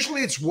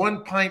 Usually it's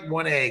 1 pint,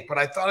 1 egg, but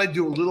I thought I'd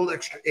do a little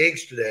extra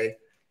eggs today.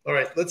 All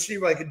right, let's see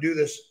if I can do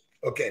this.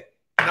 Okay,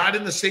 not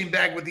in the same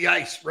bag with the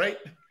ice, right?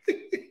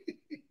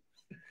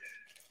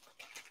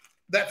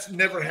 That's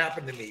never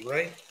happened to me,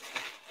 right?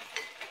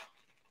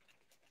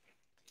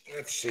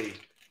 Let's see.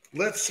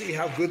 Let's see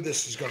how good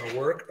this is going to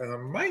work. I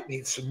might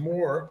need some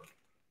more.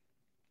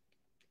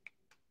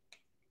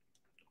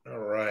 All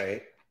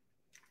right.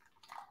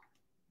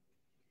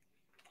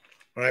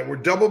 All right, we're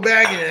double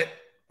bagging it,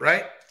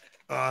 right?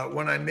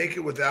 When I make it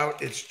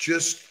without, it's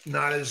just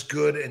not as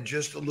good and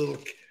just a little.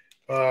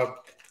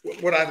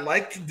 What I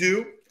like to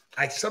do,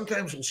 I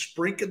sometimes will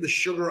sprinkle the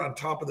sugar on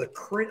top of the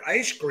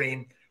ice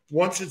cream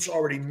once it's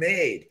already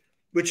made,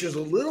 which is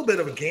a little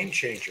bit of a game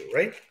changer,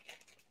 right?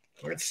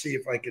 Let's see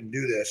if I can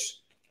do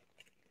this.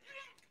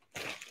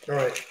 All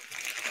right.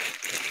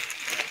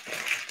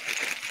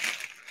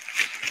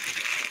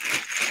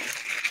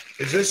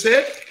 Is this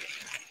it?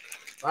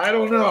 I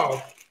don't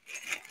know.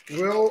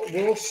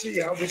 We'll see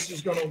how this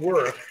is going to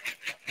work.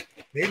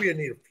 Maybe I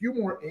need a few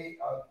more, a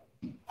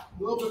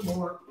little bit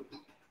more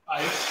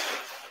ice.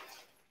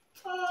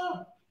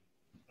 All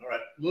right,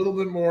 a little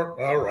bit more.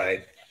 All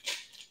right.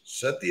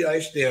 Set the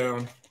ice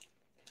down.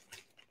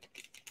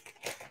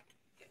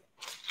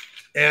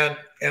 And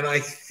I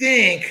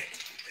think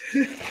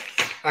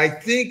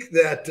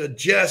that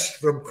Jess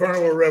from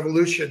Carnival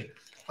Revolution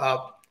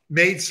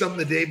made some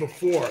the day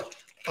before.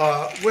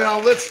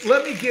 Well,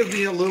 let me give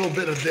you a little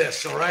bit of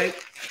this, all right?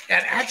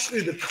 And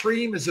actually, the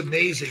cream is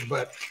amazing,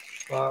 but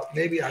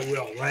maybe I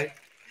will, right?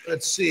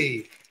 Let's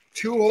see.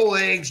 2 whole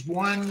eggs,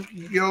 1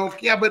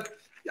 yolk. Yeah, but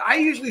I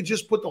usually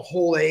just put the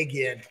whole egg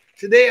in.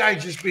 Today, I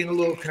just being a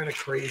little kind of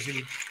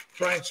crazy,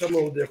 trying something a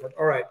little different.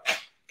 All right,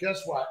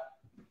 guess what?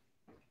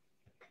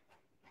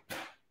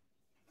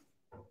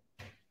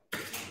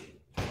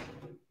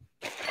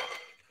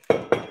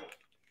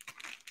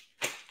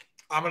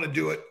 I'm going to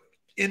do it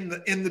in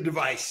the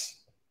device,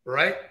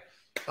 right?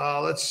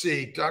 Let's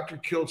see. Dr.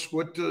 Kiltz,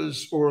 what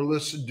does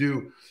Oralissa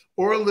do?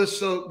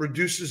 Oralissa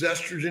reduces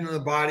estrogen in the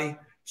body,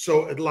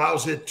 so it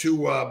allows it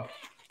to,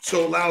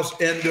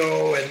 allows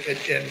endo and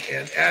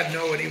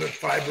adeno and even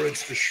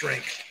fibroids to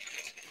shrink.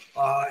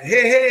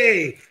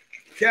 Hey,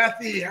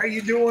 Kathy, how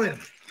you doing?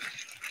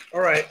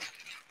 All right.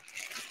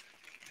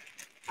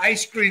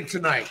 Ice cream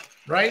tonight,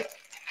 right?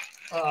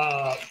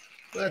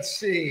 Let's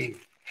see.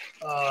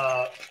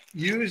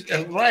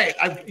 Right.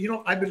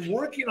 I've been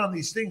working on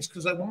these things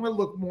because I want to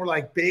look more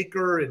like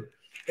Baker and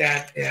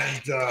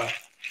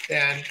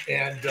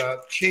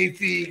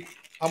Chafee.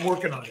 I'm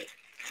working on it.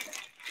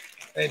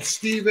 And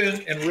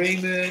Steven and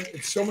Raymond,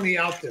 and so many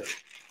out there.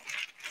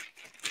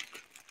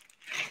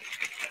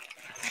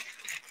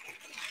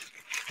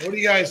 What do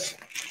you guys?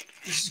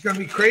 This is going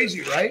to be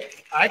crazy, right?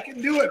 I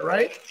can do it,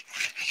 right?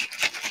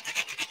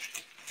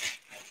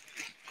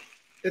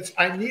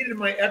 I needed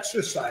my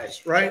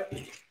exercise, right?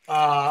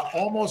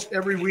 Almost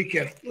every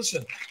weekend.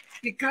 Listen,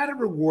 you got to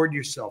reward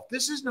yourself.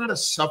 This is not a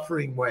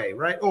suffering way,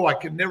 right? Oh, I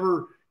can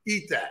never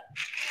eat that.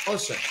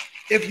 Listen,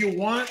 if you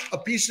want a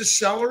piece of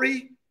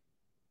celery,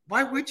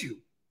 why would you,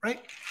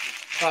 right?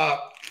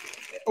 All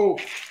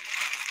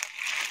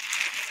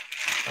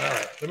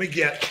right,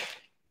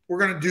 we're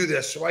going to do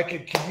this so I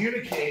can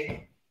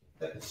communicate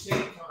at the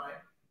same time.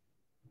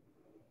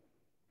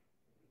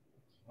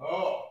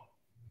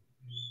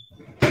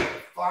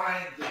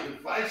 Find the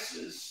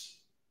devices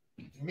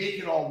to make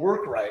it all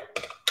work right.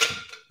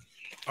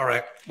 All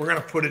right, we're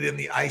going to put it in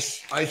the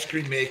ice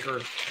cream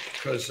maker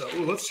because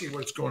let's see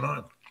what's going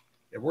on.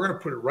 And we're going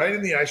to put it right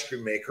in the ice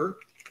cream maker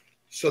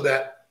so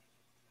that,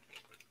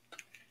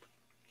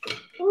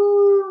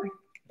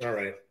 all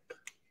right.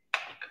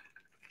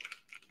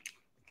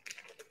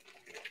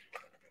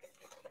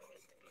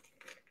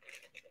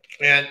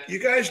 And you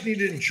guys need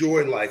to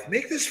enjoy life.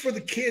 Make this for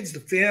the kids, the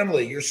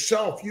family,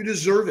 yourself. You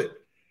deserve it,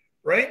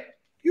 right?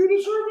 You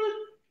deserve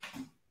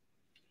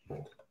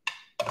it.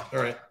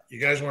 All right. You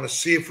guys want to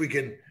see if we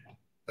can,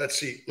 let's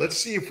see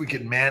if we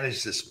can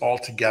manage this all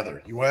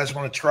together. You guys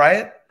want to try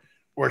it?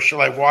 Or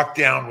shall I walk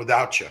down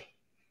without you?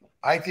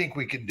 I think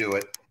we can do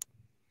it.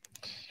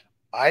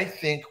 I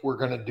think we're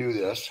going to do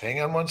this.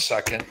 Hang on one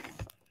second.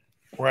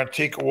 We're going to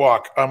take a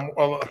walk.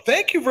 Well,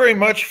 thank you very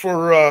much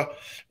for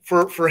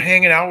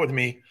hanging out with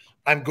me.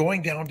 I'm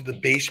going down to the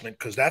basement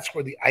because that's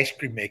where the ice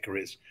cream maker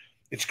is.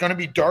 It's going to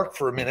be dark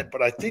for a minute,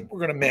 but I think we're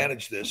going to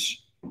manage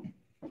this.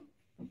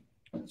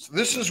 So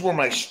this is where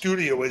my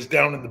studio is,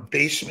 down in the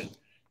basement.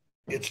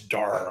 It's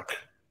dark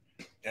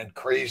and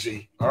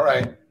crazy. All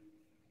right.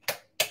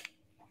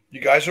 You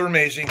guys are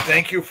amazing.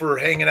 Thank you for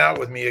hanging out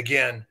with me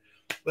again.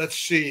 Let's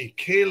see.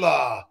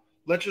 Kayla,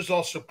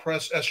 letrozole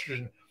suppress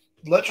estrogen.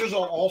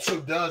 Letrozole also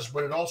does,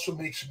 but it also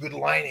makes a good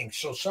lining.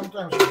 So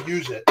sometimes we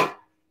use it.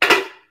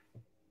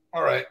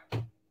 All right.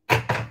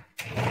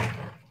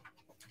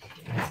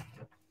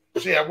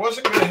 See, I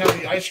wasn't going to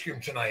have the ice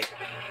cream tonight,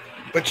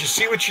 but you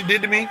see what you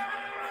did to me?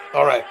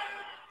 All right.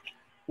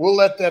 We'll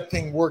let that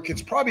thing work.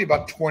 It's probably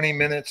about 20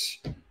 minutes,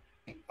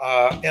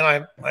 and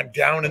I'm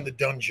down in the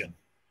dungeon.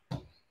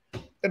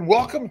 And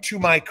welcome to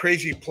my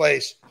crazy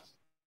place.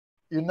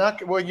 You're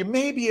not, well, you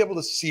may be able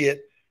to see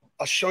it.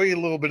 I'll show you a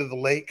little bit of the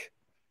lake.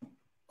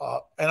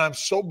 And I'm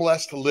so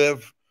blessed to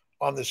live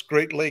on this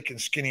great lake in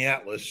Skinny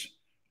Atlas.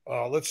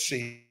 Let's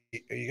see.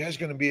 Are you guys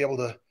going to be able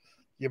to,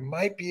 you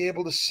might be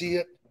able to see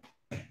it.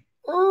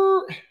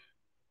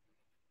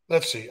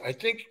 Let's see. I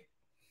think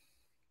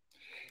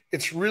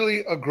it's really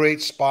a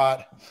great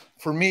spot.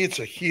 For me, it's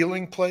a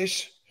healing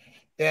place.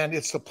 And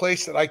it's the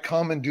place that I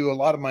come and do a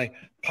lot of my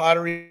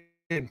pottery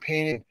and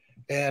painting.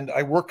 And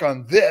I work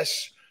on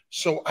this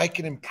so I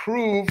can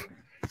improve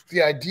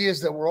the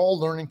ideas that we're all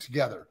learning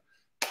together.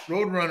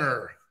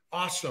 Roadrunner,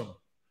 awesome.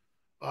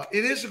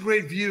 It is a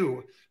great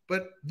view,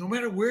 but no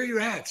matter where you're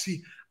at,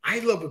 see, I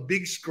love a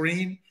big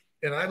screen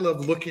and I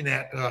love looking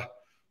at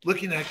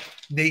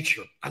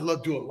nature. I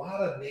love doing a lot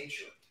of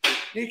nature.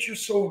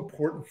 Nature's so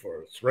important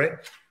for us, right?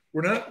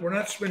 We're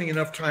not spending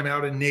enough time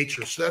out in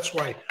nature. So that's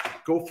why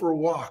go for a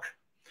walk.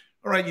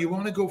 All right, you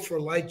want to go for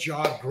a light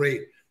jog,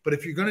 great. But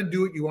if you're going to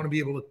do it, you want to be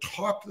able to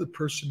talk to the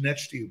person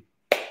next to you.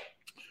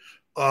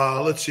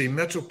 Let's see,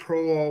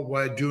 metoprolol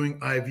while doing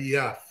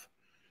IVF.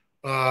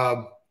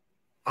 I'll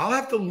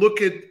have to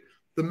look at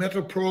the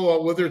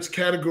metoprolol, whether it's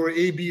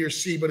category A, B, or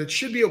C, but it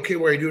should be okay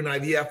while you're doing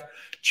IVF.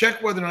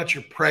 Check whether or not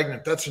you're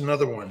pregnant. That's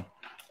another one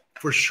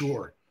for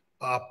sure.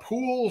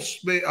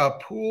 Pools,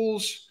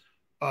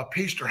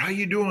 Paster, how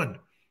you doing?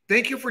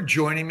 Thank you for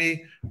joining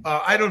me.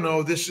 I don't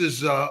know. This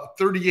is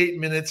 38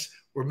 minutes.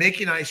 We're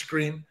making ice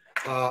cream.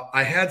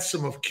 I had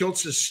some of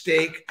Kiltz's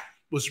steak. It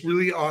was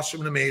really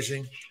awesome and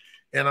amazing.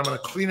 And I'm going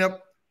to clean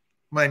up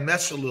my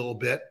mess a little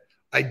bit.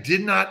 I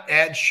did not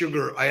add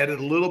sugar. I added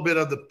a little bit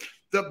of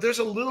there's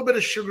a little bit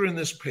of sugar in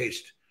this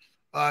paste.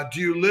 Do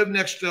you live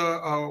next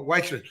to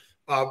Whitestone?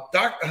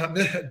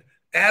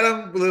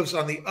 Adam lives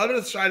on the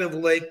other side of the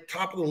lake,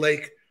 top of the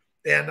lake,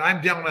 and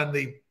I'm down on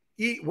the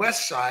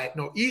east side,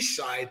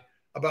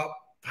 about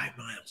 5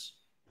 miles.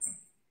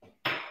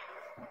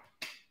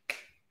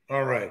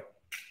 All right.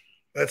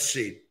 Let's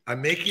see.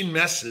 I'm making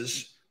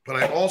messes, but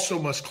I also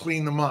must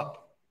clean them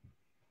up.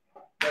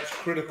 That's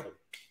critical.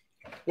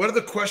 What are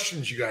the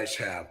questions you guys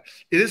have?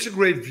 It is a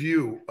great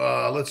view.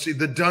 Let's see.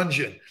 The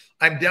dungeon.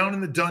 I'm down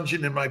in the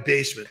dungeon in my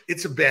basement.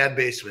 It's a bad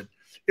basement.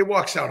 It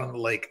walks out on the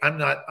lake. I'm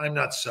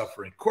not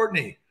suffering.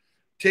 Courtney,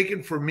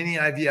 taken for mini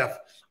IVF.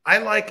 I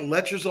like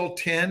letrozole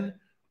 10,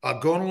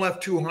 Gonal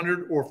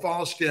F200, or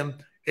Follistim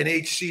and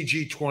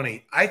HCG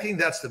 20. I think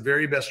that's the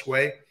very best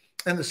way.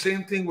 And the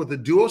same thing with the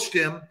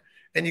Duostim.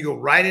 And you go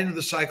right into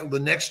the cycle the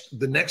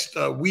next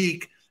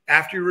week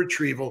after your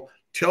retrieval.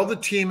 Tell the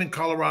team in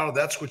Colorado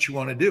that's what you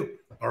want to do.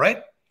 All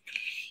right.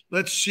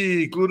 Let's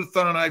see.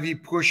 Glutathione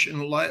IV push and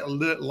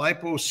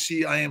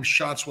lipo-CIM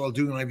shots while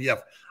doing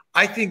IVF.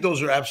 I think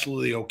those are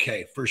absolutely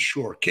okay for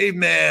sure.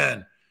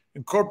 Caveman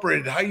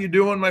Incorporated. How you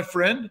doing, my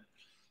friend?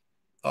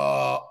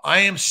 I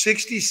am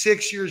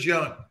 66 years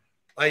young.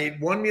 I eat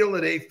one meal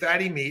a day,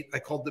 fatty meat. I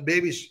call it the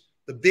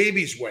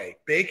baby's way.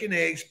 Bacon,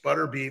 eggs,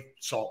 butter, beef,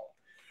 salt.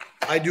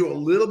 I do a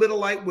little bit of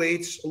light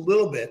weights, a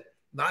little bit,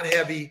 not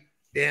heavy.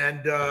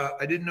 And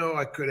I didn't know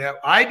I could have.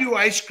 I do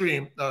ice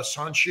cream,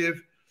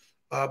 Sanshiv.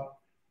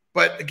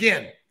 But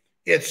again,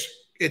 it's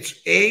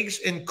eggs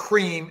and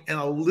cream and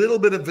a little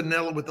bit of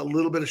vanilla with a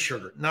little bit of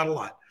sugar. Not a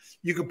lot.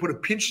 You can put a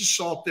pinch of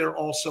salt there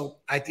also.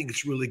 I think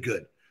it's really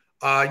good.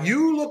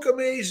 You look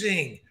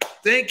amazing.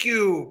 Thank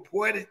you,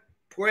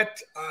 Poet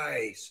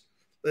Eyes.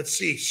 Let's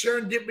see.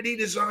 Serendipity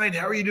Design.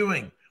 How are you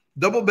doing?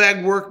 Double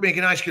bag work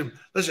making ice cream.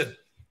 Listen,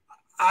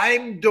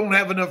 I don't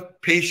have enough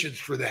patience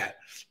for that.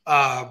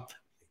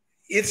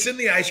 It's in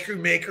the ice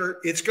cream maker.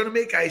 It's going to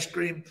make ice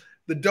cream.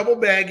 The double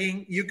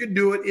bagging, you can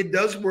do it. It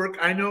does work.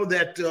 I know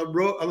that,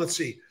 let's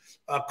see,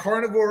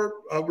 Carnivore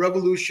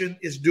Revolution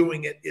is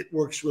doing it. It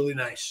works really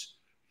nice.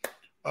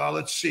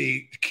 Let's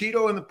see.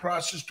 Keto in the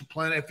process to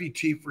plan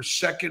FET for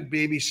second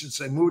baby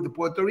since I moved to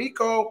Puerto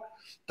Rico.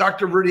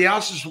 Dr.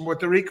 Verdiales is from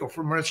Puerto Rico,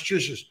 from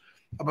Massachusetts.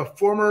 I'm a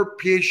former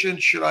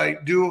patient. Should I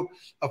do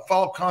a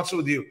follow-up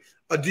consult with you?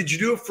 Did you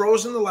do a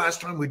frozen the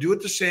last time? We do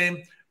it the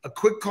same. A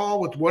quick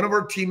call with one of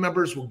our team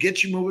members will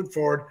get you moving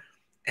forward.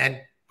 And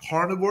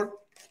carnivore,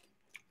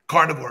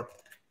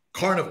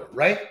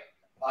 right?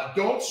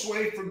 Don't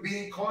sway from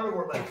being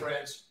carnivore, my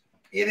friends.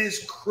 It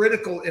is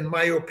critical, in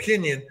my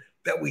opinion,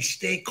 that we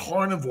stay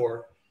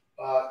carnivore.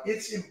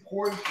 It's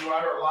important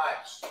throughout our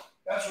lives.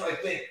 That's what I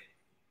think.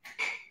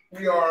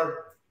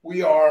 We're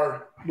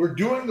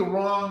doing the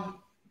wrong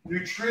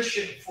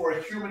nutrition for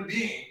a human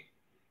being.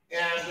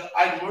 And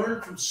I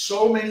learned from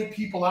so many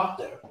people out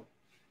there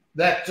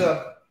that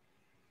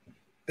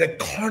that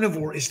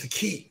carnivore is the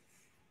key.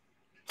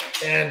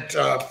 And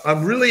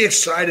I'm really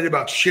excited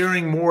about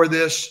sharing more of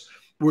this.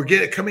 We're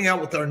coming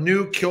out with our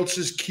new kiltz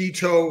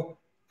Keto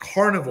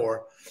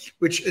Carnivore,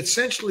 which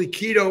essentially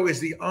keto is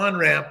the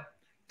on-ramp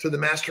to the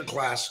master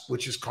class,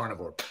 which is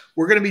carnivore.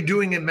 We're going to be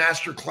doing a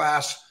master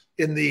class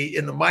in the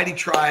Mighty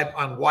Tribe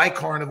on why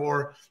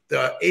carnivore,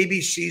 the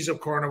ABCs of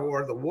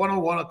carnivore, the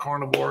 101 of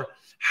carnivore,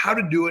 how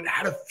to do it,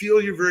 how to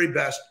feel your very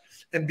best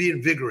and be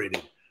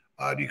invigorated.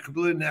 Do you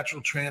complete a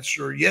natural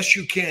transfer? Yes,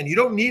 you can. You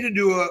don't need to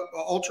do an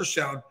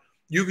ultrasound.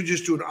 You can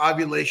just do an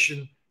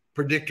ovulation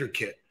predictor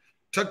kit.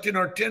 Tucked in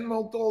our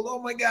 10-month-old, oh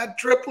my God,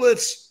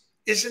 triplets.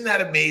 Isn't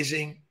that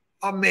amazing?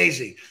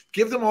 Amazing.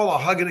 Give them all a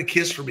hug and a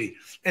kiss for me.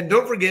 And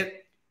don't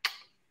forget,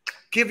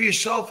 give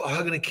yourself a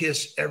hug and a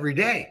kiss every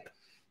day.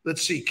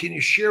 Let's see. Can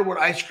you share what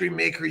ice cream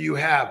maker you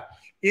have?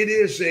 It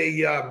is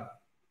a,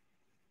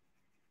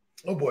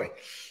 oh boy.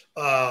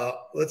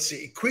 Let's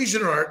see.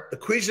 Cuisinart, the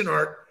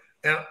Cuisinart,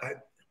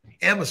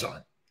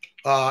 Amazon.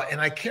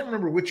 And I can't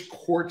remember which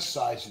quart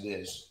size it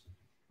is.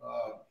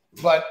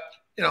 But,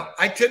 you know,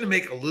 I tend to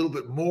make a little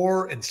bit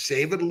more and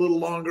save it a little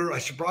longer. I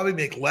should probably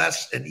make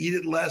less and eat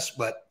it less,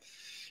 but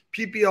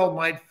PPL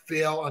might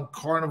fail on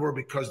carnivore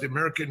because the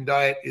American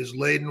diet is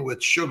laden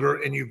with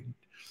sugar and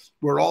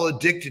we're all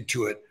addicted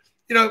to it.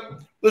 You know,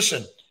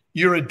 listen,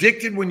 you're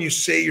addicted when you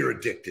say you're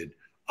addicted.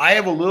 I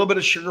have a little bit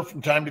of sugar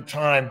from time to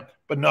time,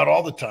 but not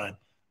all the time.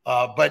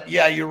 But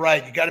yeah, you're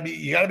right. You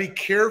gotta be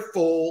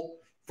careful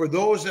for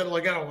those that are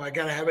like, oh, I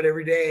gotta have it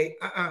every day.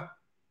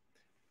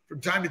 From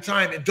time to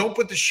time, and don't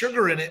put the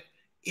sugar in it.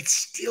 It's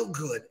still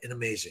good and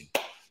amazing.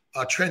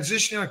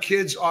 Transitioning our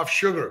kids off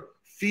sugar.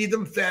 Feed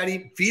them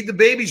fatty. Feed the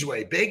babies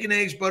way. Bacon,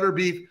 eggs, butter,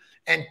 beef,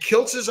 and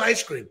kiltz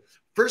ice cream.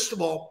 First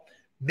of all,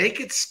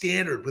 make it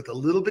standard with a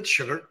little bit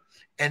sugar.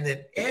 And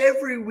then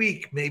every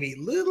week, maybe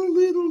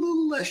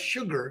little less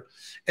sugar.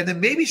 And then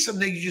maybe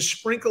something you just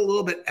sprinkle a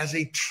little bit as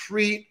a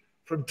treat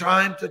from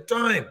time to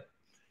time.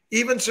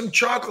 Even some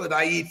chocolate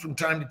I eat from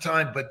time to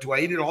time. But do I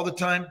eat it all the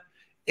time?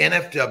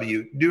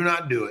 NFW, do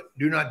not do it.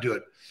 Do not do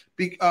it.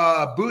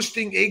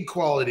 Boosting egg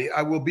quality.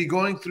 I will be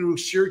going through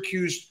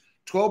Syracuse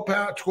 12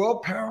 pound,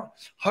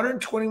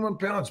 121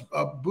 pounds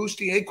of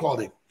boosting egg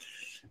quality.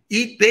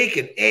 Eat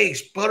bacon,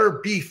 eggs, butter,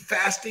 beef,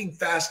 fasting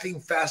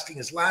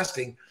is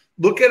lasting.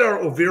 Look at our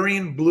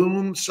ovarian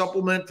bloom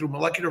supplement through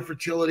molecular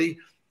fertility.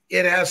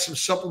 It has some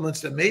supplements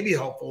that may be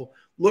helpful.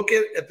 Look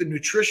at the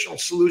nutritional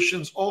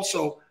solutions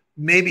also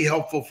may be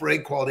helpful for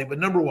egg quality. But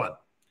number one,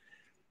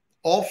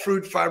 all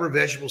fruit, fiber,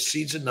 vegetables,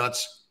 seeds, and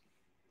nuts,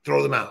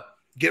 throw them out.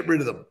 Get rid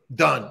of them.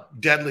 Done.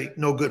 Deadly.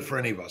 No good for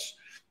any of us.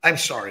 I'm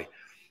sorry.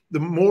 The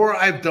more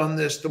I've done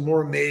this, the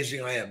more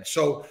amazing I am.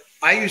 So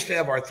I used to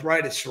have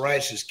arthritis,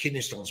 psoriasis,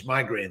 kidney stones,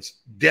 migraines.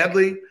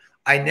 Deadly.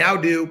 I now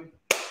do.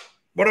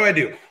 What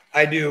do?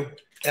 I do.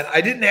 And I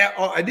didn't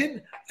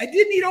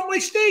eat all my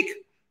steak.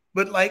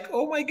 But like,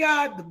 oh my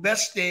God, the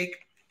best steak.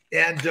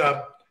 And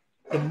the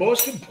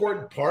most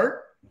important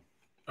part.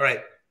 All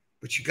right.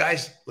 But you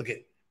guys, look at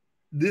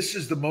this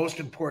is the most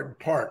important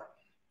part.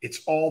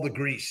 It's all the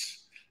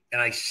grease.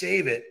 And I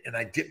save it and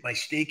I dip my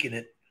steak in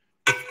it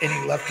with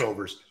any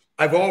leftovers.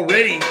 I've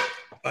already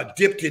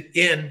dipped it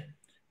in,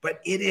 but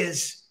it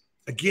is,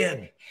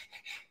 again,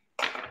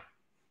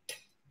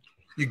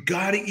 you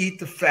got to eat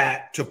the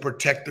fat to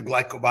protect the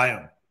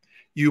glycobiome.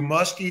 You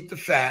must eat the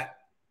fat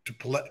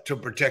to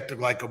protect the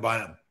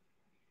glycobiome.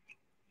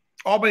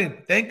 Albany,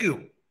 thank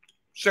you.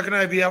 Second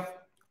IVF.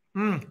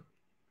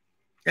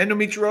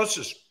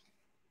 Endometriosis.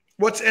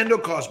 What's endo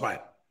caused by?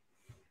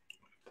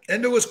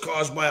 Endo is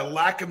caused by a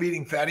lack of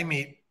eating fatty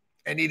meat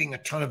and eating a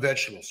ton of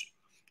vegetables.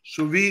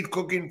 Sous vide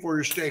cooking for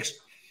your steaks.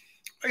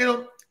 You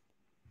know,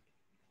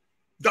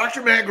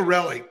 Dr.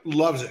 Magarelli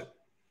loves it.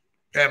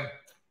 And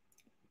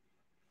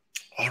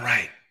all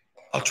right,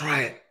 I'll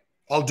try it.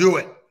 I'll do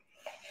it.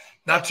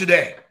 Not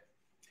today.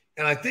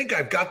 And I think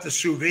I've got the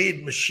sous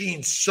vide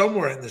machine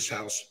somewhere in this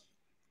house.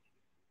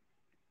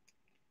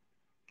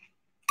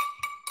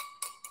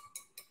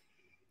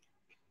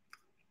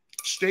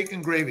 Steak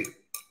and gravy.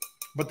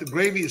 But the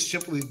gravy is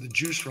simply the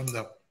juice from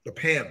the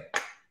pan.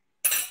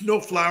 No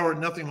flour,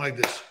 nothing like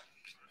this.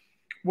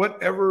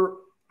 Whatever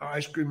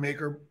ice cream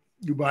maker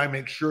you buy,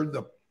 make sure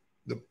the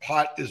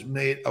pot is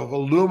made of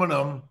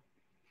aluminum.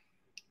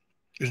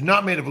 Is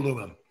not made of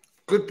aluminum.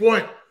 Good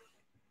point.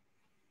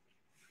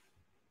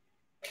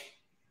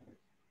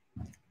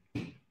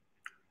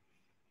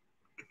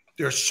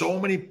 There's so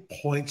many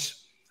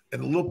points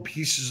and little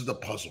pieces of the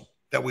puzzle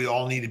that we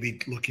all need to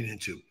be looking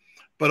into.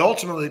 But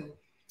ultimately,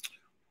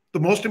 the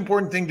most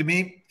important thing to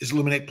me is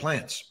eliminate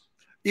plants.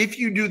 If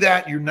you do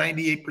that, you're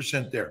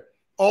 98% there.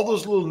 All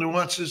those little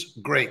nuances,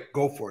 great,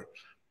 go for it.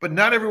 But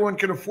not everyone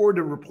can afford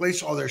to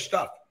replace all their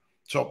stuff.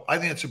 So I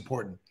think it's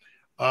important.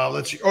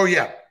 Let's see. Oh,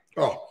 yeah.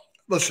 Oh,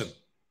 listen.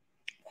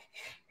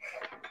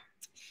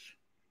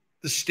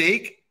 The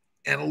steak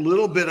and a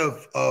little bit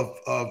of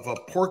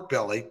pork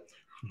belly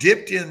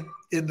dipped in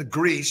the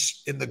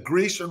grease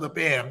on the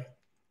pan,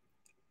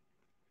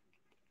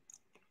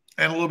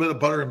 and a little bit of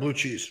butter and blue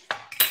cheese.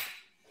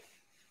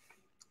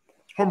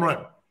 Home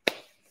run.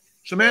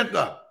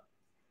 Samantha.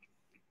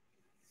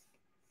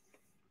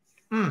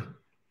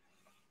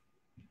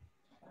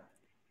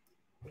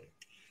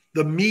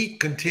 The meat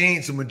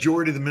contains the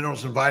majority of the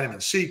minerals and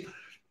vitamins. See,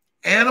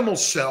 animal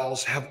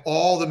cells have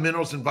all the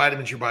minerals and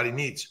vitamins your body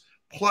needs.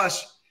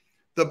 Plus,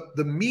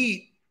 the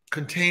meat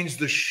contains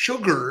the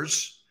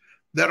sugars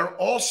that are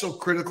also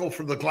critical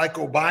for the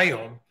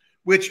glycobiome,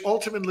 which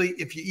ultimately,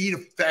 if you eat a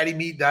fatty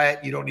meat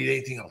diet, you don't need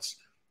anything else.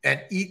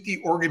 And eat the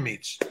organ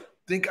meats.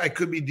 Think I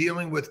could be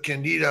dealing with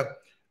candida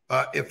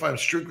if I'm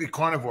strictly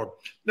carnivore.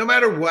 No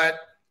matter what,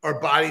 our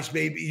bodies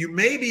you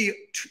may be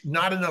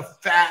not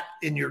enough fat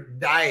in your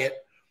diet,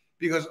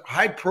 because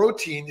high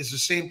protein is the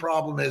same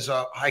problem as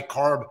a high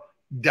carb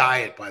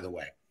diet, by the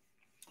way.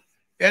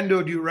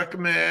 Endo, do you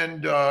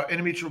recommend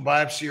endometrial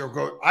biopsy or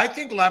go? I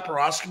think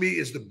laparoscopy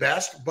is the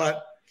best,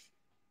 but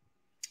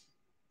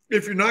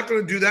if you're not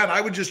going to do that,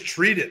 I would just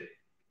treat it.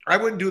 I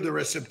wouldn't do the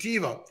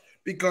receptiva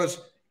because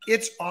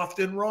it's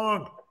often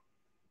wrong.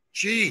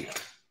 Gee,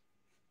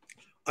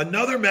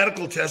 another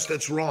medical test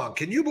that's wrong.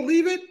 Can you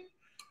believe it?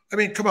 I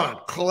mean, come on.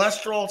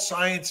 Cholesterol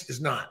science is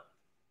not.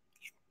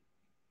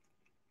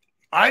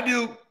 I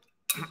do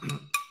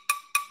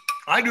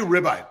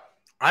ribeye.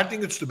 I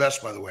think it's the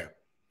best, by the way.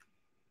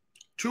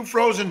 2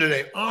 frozen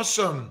today.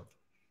 Awesome.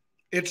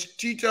 It's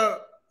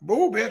Tita.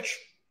 Boo, bitch.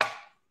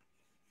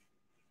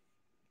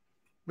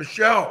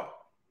 Michelle.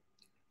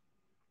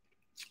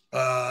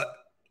 Oh,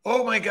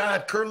 my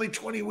God. Currently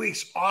 20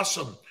 weeks.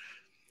 Awesome.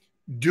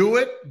 Do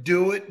it.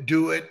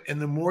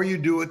 And the more you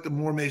do it, the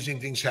more amazing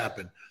things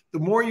happen. The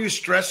more you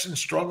stress and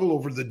struggle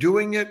over the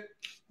doing it,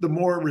 the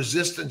more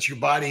resistance your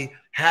body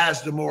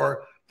has, the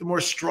more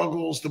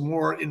struggles, the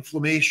more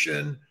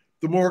inflammation,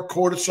 the more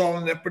cortisol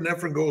and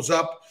epinephrine goes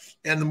up,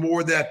 and the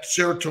more that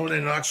serotonin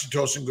and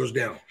oxytocin goes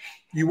down.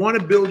 You want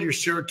to build your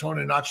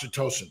serotonin and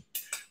oxytocin.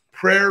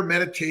 Prayer,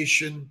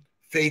 meditation,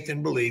 faith,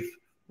 and belief.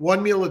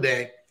 1 meal a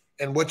day.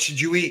 And what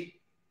should you eat?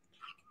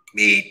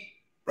 Meat,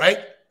 right?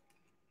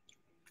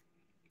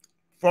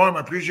 Farm, I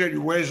appreciate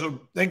your ways of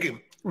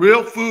thinking.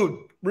 Real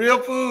food.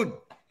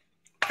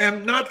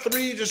 And not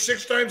 3 to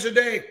 6 times a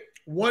day.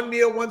 1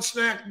 meal, 1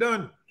 snack,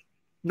 done.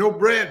 No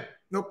bread,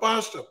 no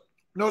pasta,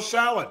 no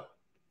salad.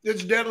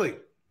 It's deadly.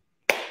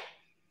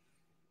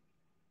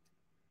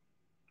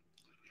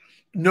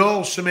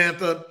 No,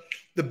 Samantha,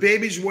 the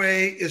baby's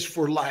way is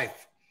for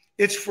life.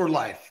 It's for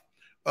life.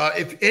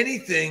 If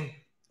anything,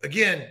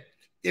 again,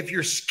 if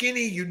you're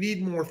skinny, you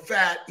need more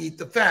fat, eat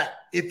the fat.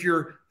 If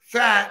you're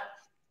fat,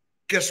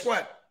 guess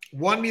what?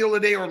 1 meal a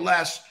day or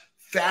less,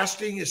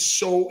 fasting is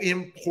so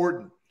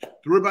important.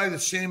 The ribeye, the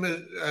same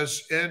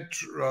as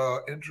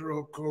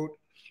enterocote.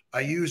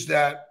 I use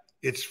that.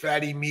 It's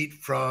fatty meat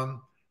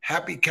from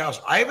happy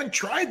cows. I haven't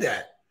tried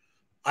that.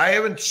 I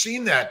haven't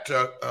seen that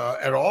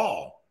at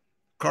all.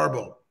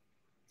 Carbo.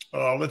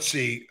 Let's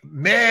see.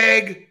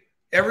 Meg,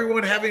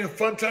 everyone having a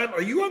fun time?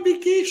 Are you on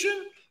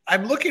vacation?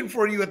 I'm looking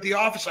for you at the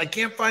office. I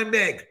can't find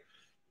Meg.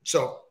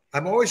 So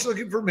I'm always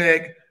looking for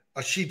Meg.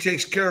 She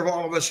takes care of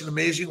all of us in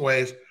amazing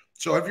ways.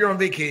 So if you're on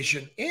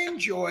vacation,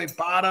 enjoy.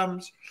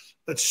 Bottoms.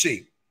 Let's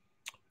see.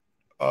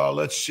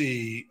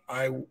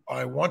 I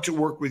want to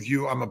work with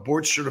you. I'm a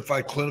board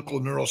certified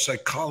clinical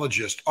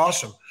neuropsychologist.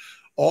 Awesome.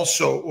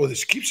 Also, well,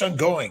 this keeps on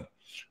going.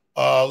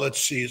 Let's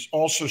see. It's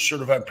also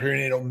certified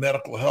perinatal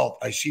medical health.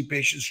 I see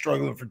patients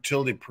struggling with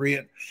fertility,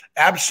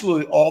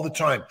 absolutely all the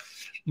time.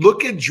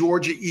 Look at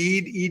Georgia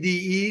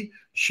EDE.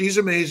 She's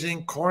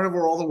amazing.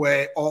 Carnivore all the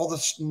way. All the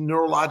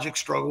neurologic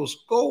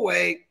struggles go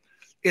away.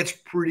 It's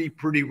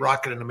pretty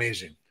rocket and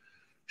amazing.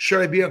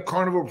 Should I be on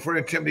carnivore before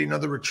attempting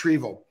another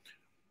retrieval?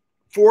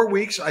 4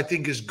 weeks, I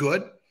think, is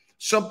good.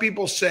 Some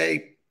people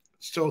say,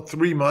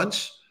 3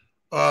 months.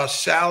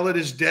 Salad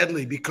is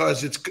deadly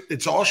because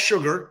it's all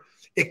sugar.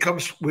 It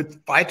comes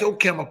with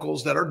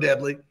phytochemicals that are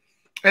deadly,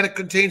 and it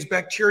contains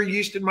bacteria,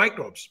 yeast, and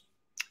microbes.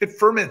 It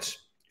ferments.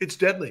 It's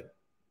deadly.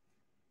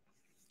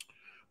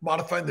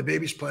 Modifying the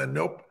baby's plan.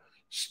 Nope.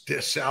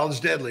 Salad's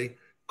deadly.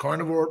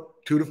 Carnivore,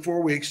 2 to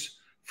 4 weeks.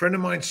 Friend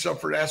of mine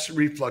suffered acid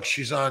reflux.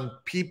 She's on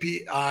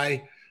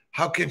PPI.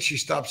 How can she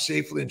stop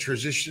safely and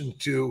transition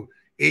to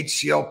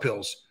HCL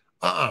pills.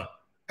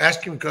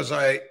 Ask him because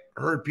I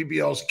heard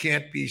PBLs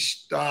can't be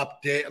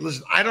stopped.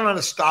 Listen, I don't know how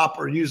to stop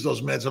or use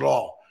those meds at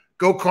all.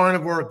 Go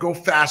carnivore, go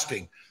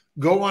fasting.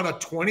 Go on a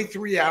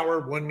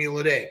 23-hour, one meal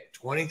a day.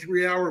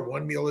 23-hour,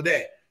 one meal a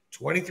day.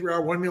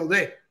 23-hour, one meal a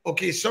day.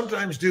 Okay,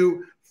 sometimes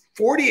do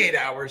 48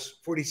 hours,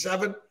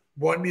 47,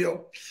 one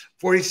meal,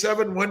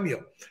 47, one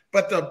meal.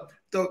 But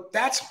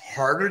that's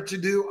harder to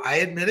do. I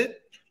admit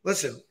it.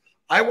 Listen,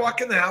 I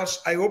walk in the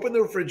house, I open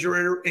the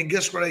refrigerator, and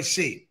guess what I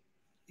see?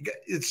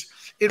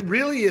 It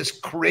really is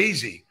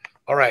crazy.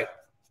 All right.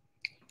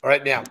 All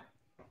right, now.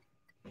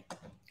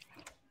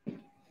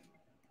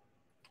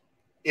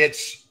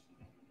 It's,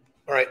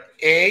 all right,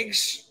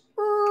 eggs,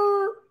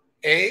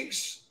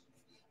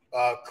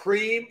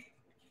 cream,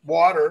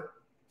 water,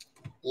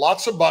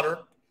 lots of butter.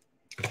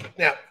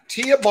 Now,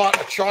 Tia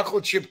bought a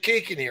chocolate chip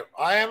cake in here.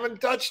 I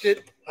haven't touched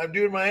it. I'm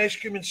doing my ice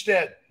cream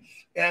instead.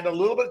 And a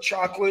little bit of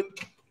chocolate,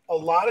 a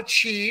lot of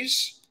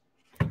cheese.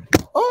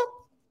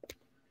 Oh,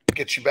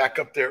 get you back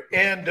up there.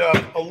 And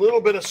a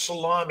little bit of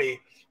salami.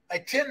 I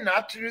tend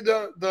not to do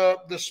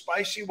the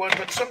spicy one,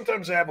 but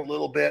sometimes I have a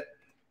little bit.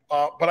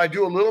 But I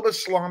do a little bit of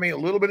salami, a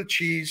little bit of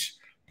cheese,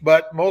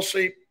 but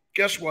mostly,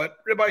 guess what?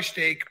 Ribeye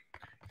steak,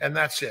 and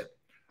that's it.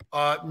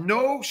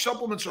 No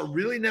supplements are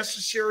really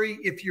necessary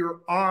if you're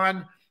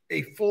on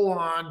a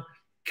full-on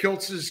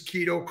kiltz's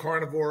keto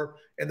carnivore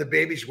and the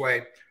baby's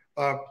way.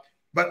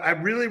 But I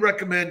really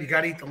recommend you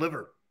got to eat the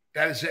liver.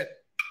 That is it.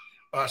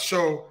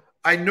 So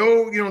I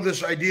know,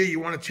 this idea you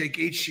want to take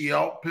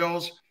HCL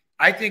pills.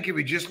 I think if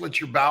you just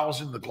let your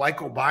bowels in the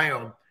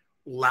glycobiome,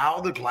 allow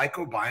the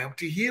glycobiome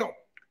to heal.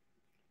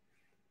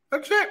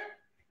 That's it.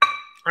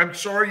 I'm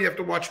sorry you have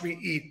to watch me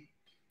eat.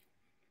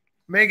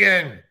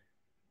 Megan,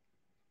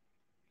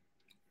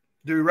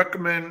 do you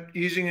recommend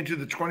easing into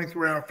the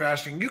 23-hour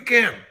fasting? You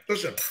can.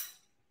 Listen,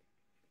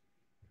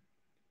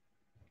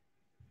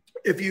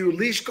 if you at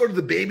least go to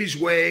the baby's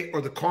way or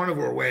the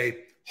carnivore way,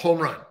 home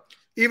run.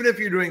 Even if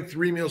you're doing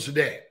 3 meals a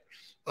day.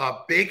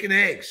 Bacon,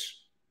 eggs,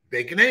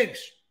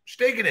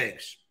 steak and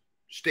eggs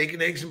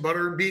and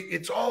butter and beef.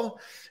 It's all,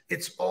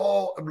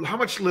 how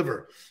much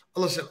liver?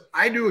 Listen,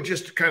 I do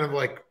just kind of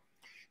like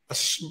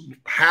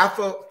half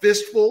a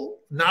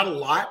fistful, not a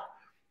lot.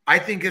 I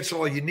think it's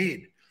all you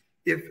need.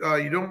 If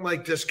you don't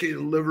like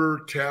desiccated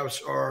liver,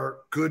 tabs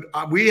are good.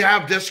 We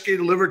have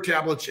desiccated liver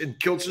tablets in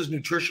Kiltz's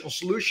Nutritional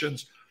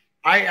Solutions.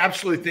 I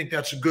absolutely think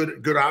that's a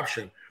good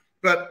option.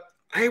 But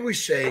I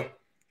always say,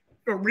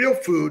 real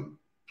food.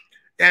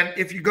 And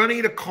if you're going to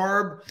eat a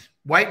carb,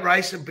 white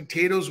rice and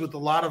potatoes with a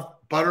lot of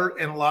butter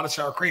and a lot of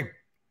sour cream.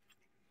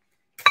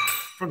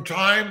 From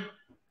time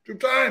to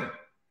time.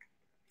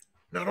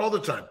 Not all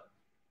the time.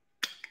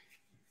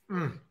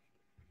 I'm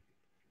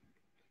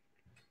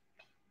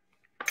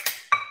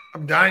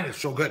dying. It's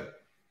so good.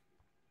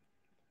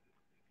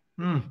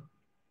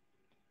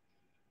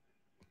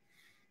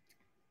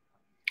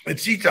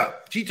 It's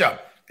Cheetah.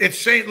 It's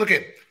saying, look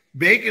at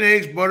bacon,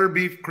 eggs, butter,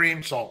 beef,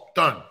 cream, salt.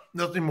 Done.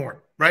 Nothing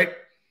more, right?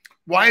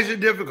 Why is it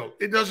difficult?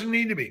 It doesn't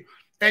need to be.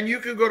 And you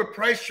can go to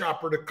Price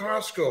Chopper, to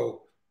Costco.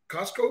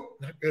 Costco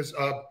is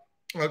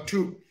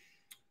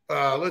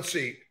let's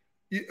see,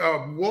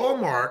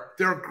 Walmart.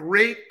 They're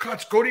great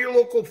cuts. Go to your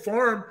local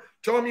farm.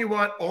 Tell them you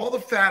want all the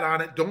fat on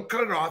it. Don't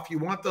cut it off. You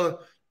want the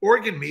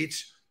organ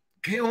meats.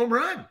 Okay, home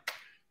run.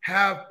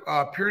 Have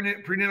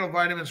prenatal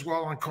vitamins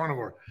while on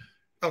carnivore.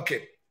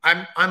 Okay,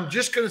 I'm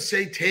just going to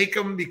say take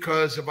them,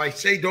 because if I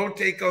say don't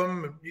take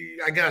them,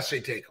 I got to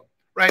say take them,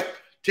 right?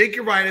 Take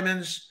your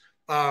vitamins.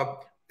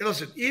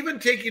 Listen, even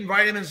taking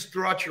vitamins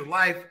throughout your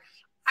life,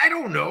 I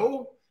don't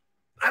know.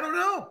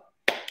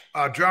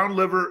 Drown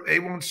liver,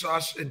 A1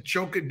 sauce, and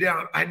choke it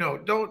down. I know.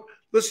 Don't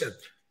listen.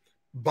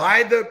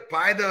 Buy the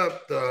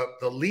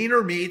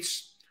leaner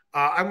meats.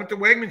 I went to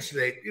Wegmans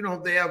today.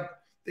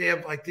 They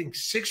have I think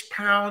 6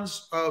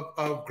 pounds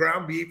of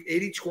ground beef,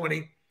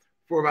 80/20,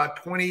 for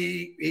about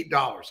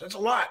 $28. That's a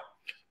lot.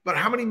 But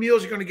how many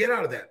meals are you going to get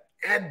out of that?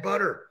 Add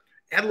butter.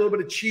 Add a little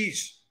bit of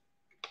cheese.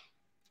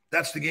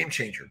 That's the game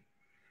changer.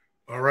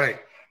 All right.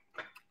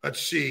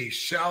 Let's see.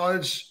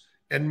 Salads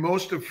and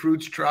most of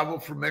fruits travel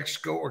from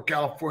Mexico or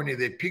California.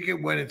 They pick it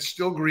when it's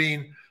still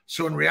green.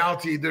 So in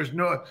reality, there's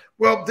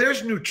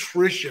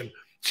nutrition.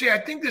 See, I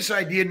think this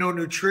idea, no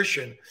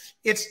nutrition,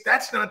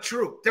 that's not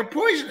true. They're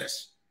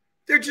poisonous.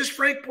 They're just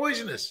frank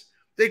poisonous.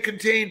 They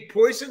contain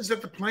poisons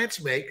that the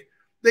plants make.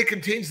 They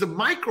contain the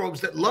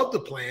microbes that love the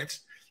plants,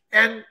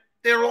 and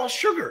they're all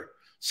sugar.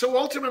 So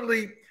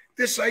ultimately,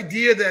 this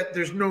idea that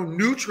there's no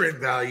nutrient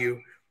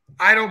value,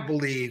 I don't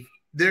believe.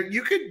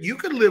 You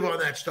could live on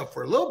that stuff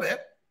for a little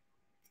bit.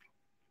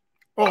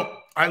 Oh,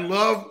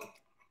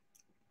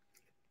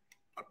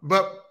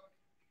 but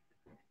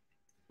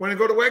when I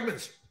go to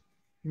Wegmans,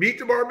 meat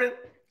department,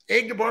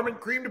 egg department,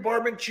 cream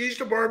department, cheese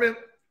department,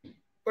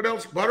 what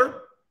else?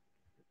 Butter,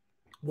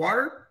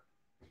 water,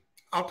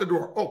 out the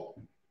door. Oh,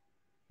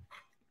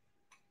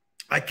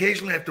 I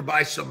occasionally have to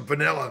buy some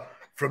vanilla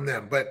from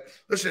them. But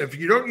listen, if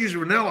you don't use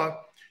vanilla,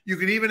 you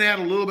can even add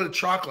a little bit of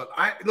chocolate.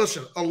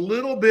 Listen, a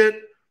little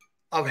bit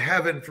of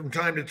heaven from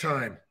time to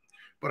time.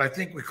 but I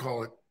think we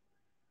call it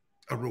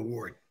a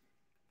reward.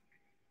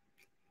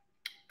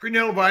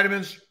 Prenatal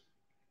vitamins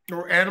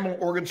or animal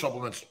organ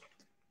supplements.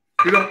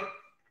 You know,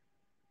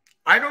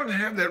 I don't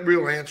have that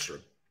real answer.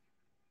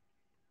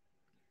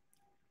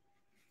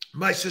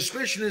 My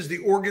suspicion is the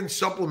organ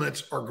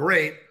supplements are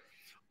great,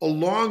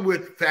 along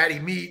with fatty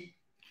meat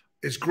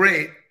is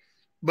great.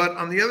 But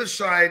on the other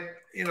side,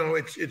 you know,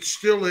 it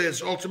still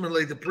is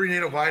ultimately the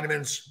prenatal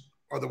vitamins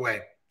are the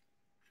way.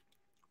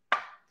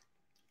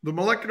 The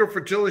molecular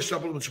fertility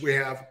supplements we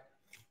have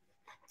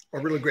are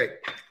really great.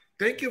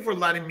 Thank you for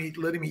letting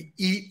me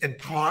eat and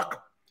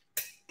talk.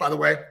 By the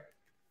way,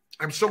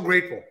 I'm so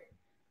grateful.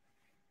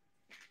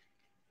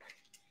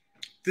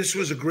 This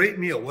was a great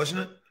meal,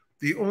 wasn't it?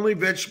 The only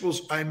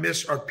vegetables I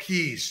miss are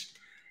peas.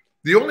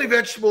 The only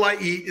vegetable I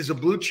eat is a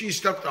blue cheese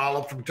stuffed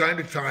olive from time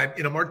to time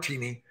in a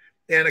martini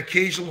and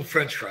occasional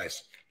French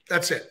fries.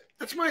 That's it.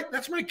 That's my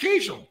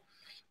occasional.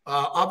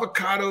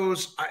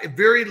 Avocados,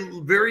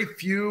 very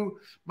few.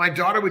 My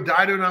daughter would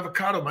die to an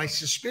avocado. My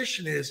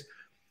suspicion is,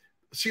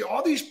 see,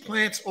 all these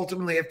plants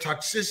ultimately have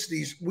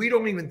toxicities we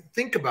don't even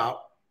think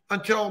about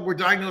until we're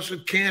diagnosed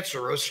with cancer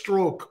or a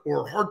stroke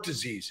or heart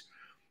disease.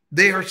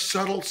 They are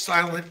subtle,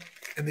 silent,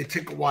 and they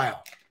take a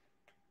while.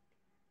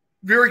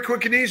 Very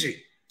quick and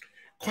easy.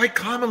 Quite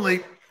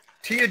commonly,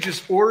 Tia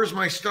just orders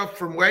my stuff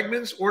from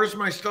Wegmans, orders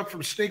my stuff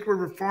from Snake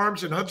River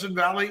Farms in Hudson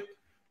Valley.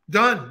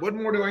 Done. What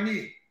more do I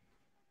need?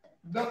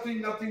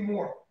 Nothing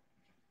more.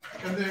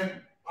 And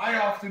then I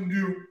often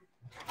do,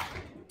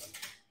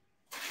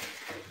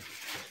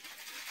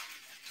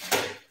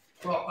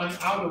 well, I'm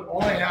out of,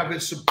 all I have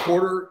is some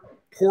Porter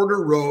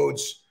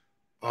Rhodes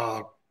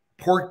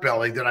pork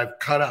belly that I've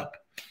cut up.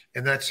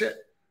 And that's it.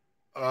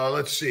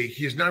 Let's see.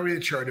 He's not reading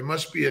the chart. It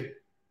must be a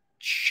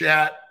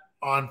chat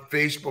on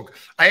Facebook.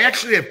 I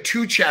actually have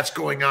two chats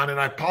going on, and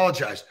I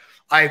apologize.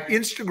 I have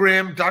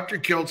Instagram, Dr.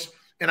 Kiltz,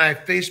 and I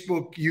have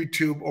Facebook,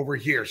 YouTube over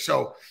here.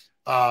 So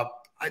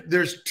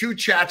there's two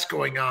chats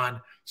going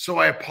on, so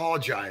I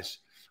apologize.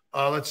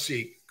 Let's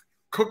see.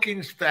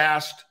 Cooking's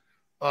fast.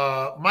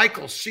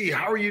 Michael C.,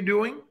 how are you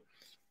doing?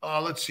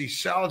 Let's see.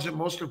 Salads and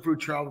most of fruit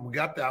travel. We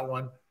got that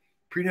one.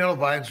 Prenatal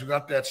vitamins. We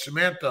got that.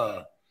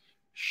 Samantha.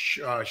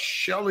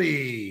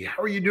 Shelly,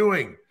 how are you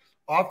doing?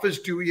 Office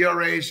do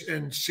ERAs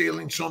and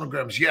saline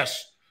sonograms.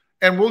 Yes.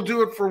 And we'll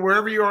do it for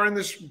wherever you are in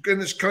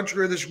this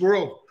country or this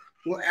world.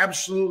 We'll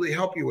absolutely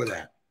help you with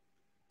that.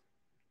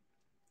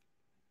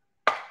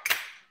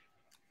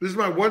 This is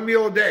my one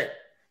meal a day.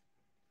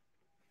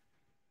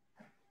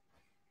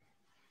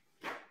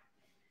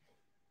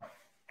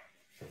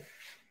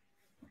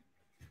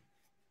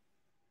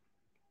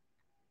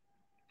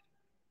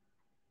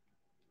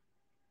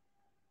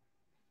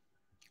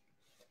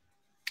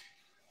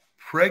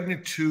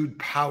 Pregnitude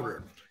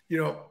powder. You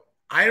know,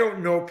 I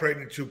don't know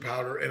pregnitude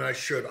powder, and I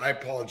should. I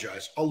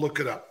apologize. I'll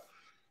look it up.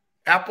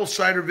 Apple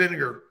cider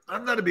vinegar.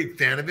 I'm not a big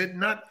fan of it,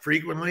 not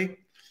frequently.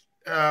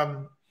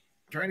 Trying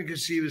to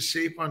conceive is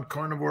safe on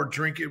carnivore.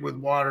 Drink it with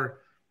water.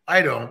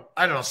 I don't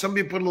know. Some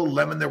people put a little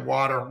lemon in their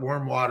water,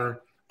 warm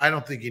water. I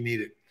don't think you need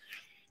it.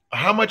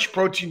 How much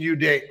protein do you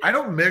day? I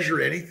don't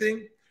measure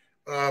anything.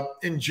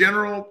 In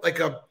general, I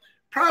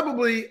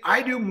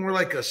do more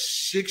like a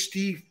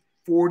 60-40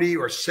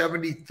 or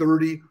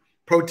 70-30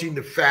 protein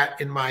to fat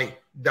in my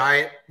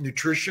diet,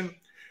 nutrition,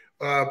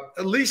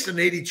 at least an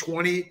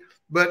 80-20,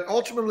 but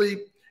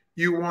ultimately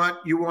you want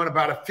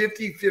about a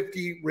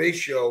 50-50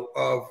 ratio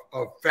of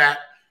fat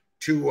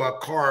to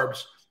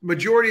carbs.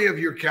 Majority of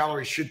your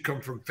calories should come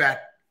from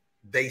fat,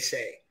 they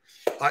say,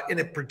 and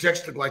it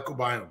protects the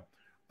glycobiome.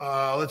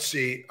 Let's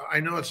see. I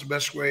know it's the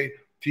best way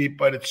to eat,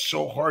 but it's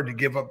so hard to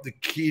give up the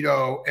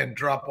keto and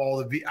drop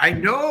all the I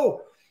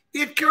know.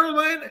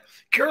 Caroline,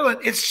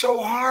 it's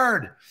so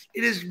hard.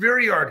 It is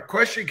very hard.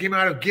 Question came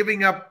out of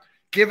giving up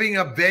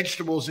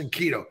vegetables and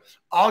keto.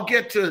 I'll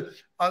get to,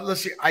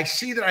 let's see. I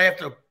see that I have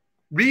to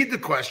read the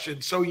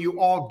question so you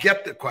all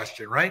get the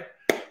question, right?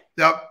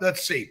 Now,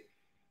 let's see.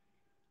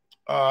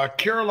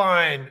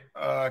 Caroline's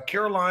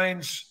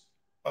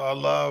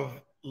loves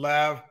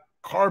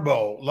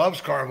carbo.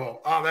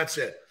 Oh, that's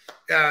it.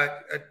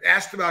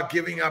 Asked about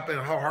giving up and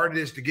how hard it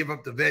is to give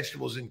up the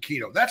vegetables in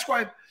keto. That's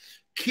why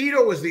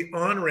keto is the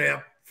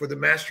on-ramp for the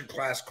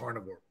masterclass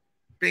carnivore.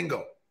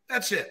 Bingo.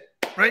 That's it,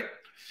 right?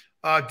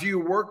 Do you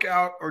work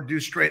out or do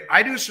strength?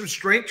 I do some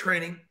strength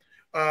training.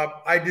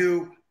 I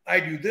do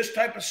this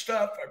type of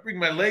stuff. I bring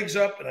my legs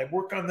up and I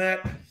work on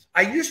that.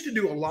 I used to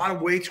do a lot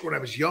of weights when I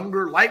was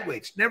younger, light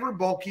weights, never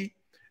bulky.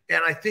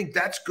 And I think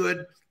that's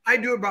good. I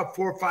do about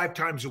 4 or 5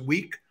 times a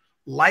week.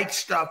 Light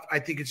stuff, I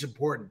think it's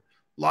important.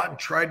 Lawton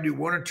tried to do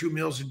 1 or 2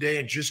 meals a day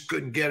and just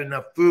couldn't get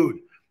enough food.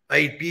 I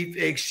eat beef,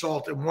 eggs,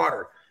 salt, and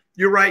water.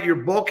 You're right. You're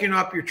bulking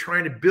up. You're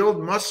trying to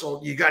build muscle.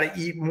 You got to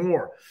eat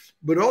more.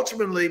 But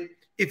ultimately,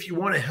 if you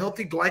want a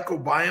healthy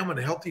glycobiome and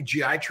a healthy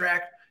GI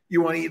tract,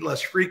 you want to eat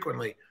less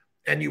frequently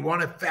and you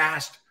want to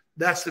fast.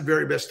 That's the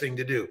very best thing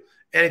to do.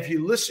 And if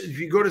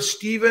you go to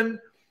Stephen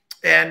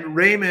and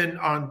Raymond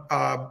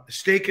on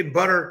Steak and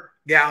Butter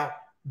Gal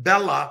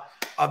Bella,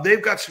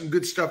 they've got some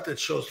good stuff that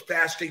shows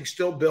fasting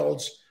still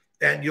builds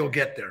and you'll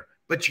get there.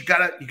 But you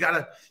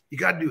gotta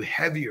do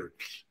heavier.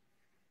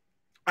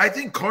 I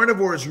think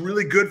carnivore is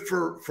really good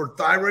for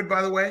thyroid,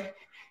 by the way.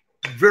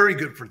 Very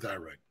good for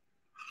thyroid.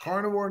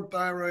 Carnivore and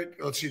thyroid.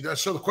 Let's see.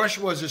 So the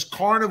question was, is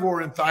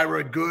carnivore and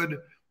thyroid good?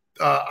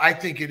 I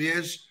think it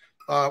is.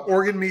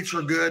 Organ meats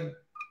are good.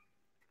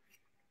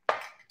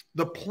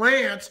 The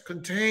plants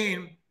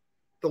contain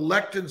the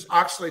lectins,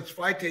 oxalates,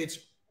 phytates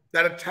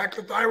that attack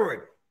the thyroid.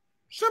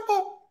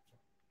 Simple.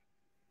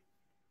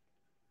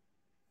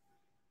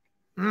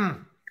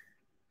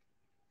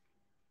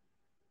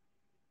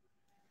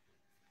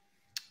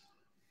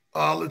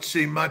 Let's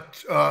see.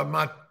 Matuz.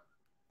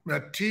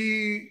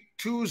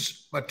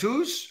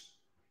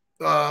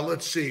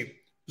 Let's see.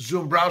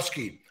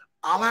 Zumbrowski.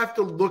 I'll have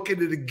to look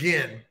at it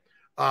again.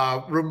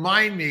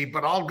 Remind me,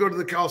 but I'll go to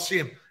the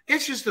Coliseum.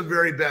 It's just the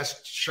very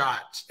best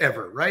shots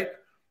ever, right?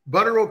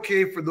 Butter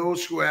okay for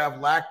those who have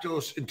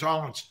lactose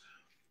intolerance.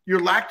 Your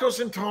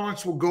lactose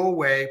intolerance will go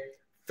away.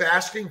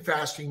 Fasting.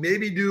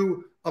 Maybe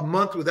do a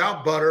month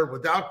without butter,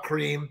 without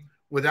cream,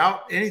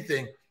 without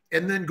anything,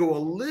 and then go a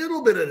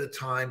little bit at a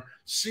time.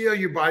 See how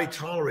your body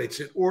tolerates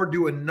it, or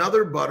do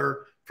another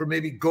butter for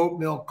maybe goat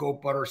milk,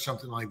 goat butter, or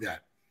something like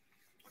that.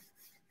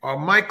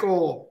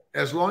 Michael,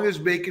 as long as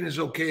bacon is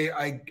okay,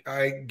 I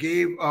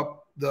gave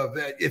up the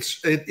veg.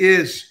 It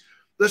is.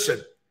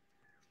 Listen,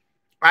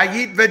 I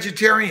eat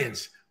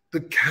vegetarians. The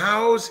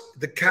cattle,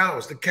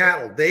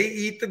 they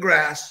eat the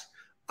grass.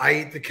 I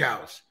eat the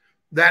cows.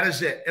 That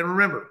is it. And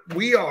remember,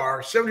 we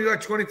are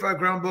 75-25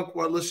 ground book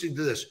while listening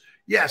to this.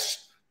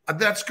 Yes,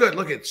 that's good.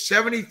 Look at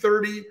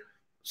 70-30,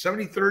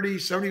 70-30,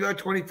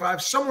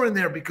 75-25, somewhere in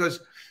there, because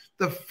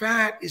the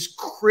fat is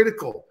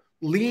critical.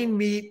 Lean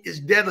meat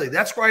is deadly.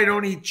 That's why I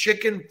don't eat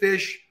chicken,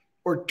 fish,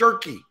 or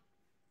turkey.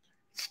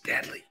 It's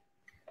deadly.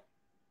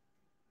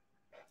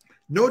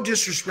 No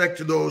disrespect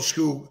to those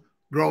who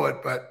grow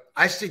it, but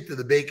I stick to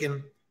the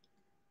bacon.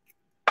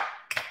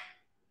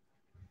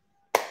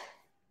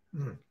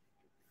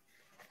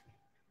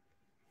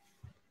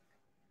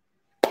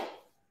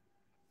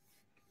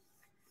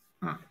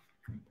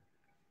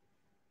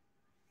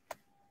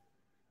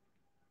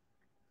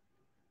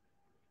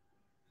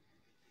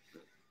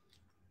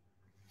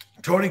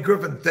 Tony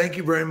Griffin, thank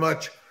you very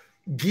much.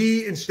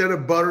 Ghee instead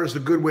of butter is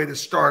a good way to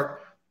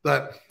start,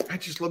 but I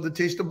just love the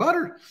taste of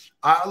butter.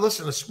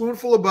 Listen, a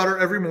spoonful of butter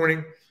every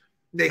morning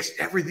makes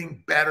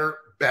everything better.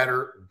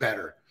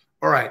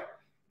 All right,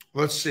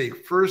 let's see.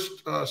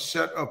 First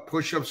set of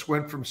push-ups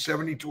went from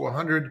 70 to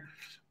 100.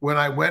 When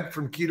I went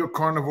from keto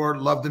carnivore,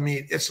 love the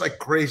meat. It's like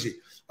crazy.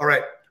 All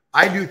right,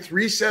 I do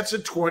 3 sets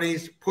of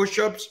 20s,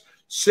 push-ups,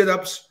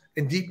 sit-ups,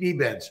 and deep knee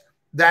bends.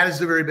 That is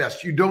the very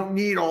best. You don't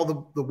need all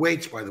the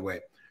weights, by the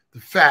way. The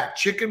fat,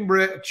 chicken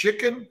bread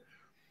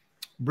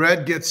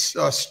gets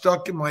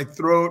stuck in my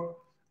throat,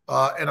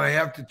 and I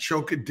have to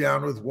choke it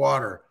down with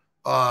water.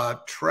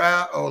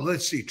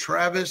 Let's see.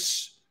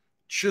 Travis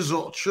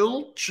Chisel.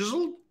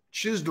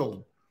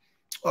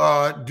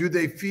 Do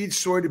they feed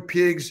soy to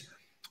pigs?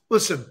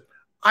 Listen,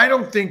 I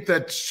don't think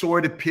that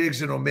soy to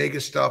pigs and omega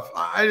stuff,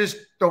 I just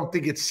don't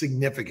think it's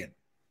significant.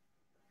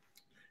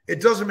 It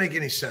doesn't make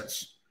any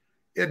sense.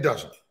 It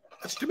doesn't.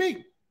 That's to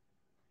me.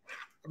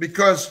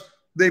 Because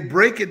they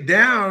break it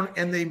down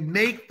and they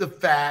make the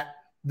fat.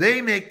 They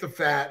make the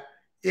fat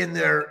in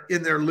their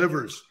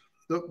livers.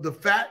 The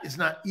fat is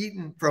not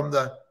eaten from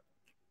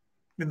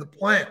in the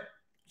plant.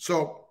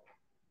 So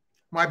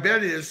my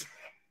bet is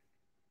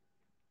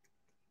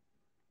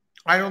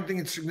I don't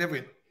think it's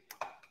significant.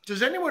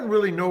 Does anyone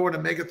really know what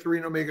omega-3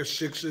 and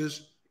omega-6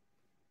 is?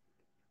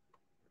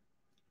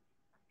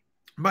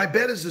 My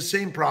bet is the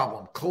same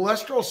problem.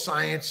 Cholesterol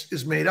science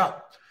is made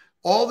up.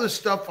 All this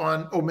stuff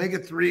on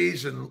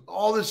omega-3s and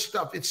all this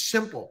stuff, it's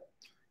simple.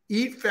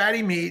 Eat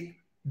fatty meat,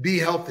 be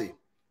healthy.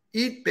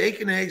 Eat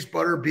bacon, eggs,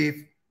 butter,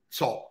 beef,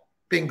 salt.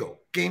 Bingo.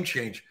 Game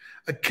change.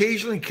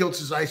 Occasionally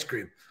kiltz ice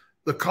cream.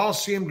 The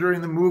Coliseum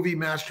during the movie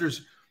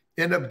Masters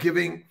end up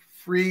giving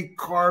free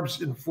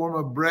carbs in form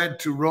of bread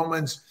to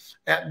Romans.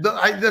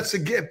 That's a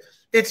gift.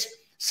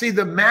 See,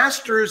 the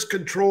masters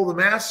control the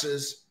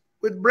masses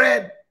with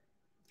bread.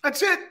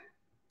 That's it.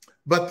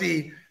 But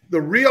the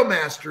real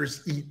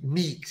masters eat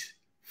meat,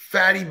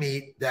 fatty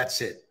meat.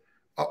 That's it.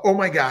 Oh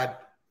my God.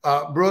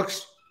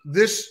 Brooks,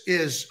 this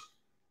is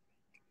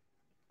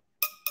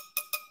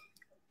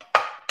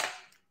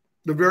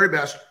the very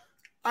best.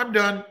 I'm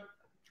done.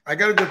 I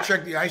got to go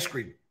check the ice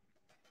cream.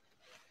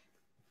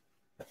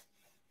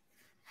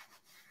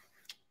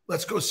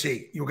 Let's go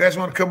see. You guys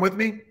want to come with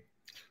me?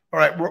 All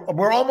right.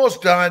 We're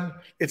almost done.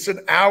 It's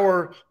an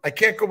hour. I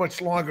can't go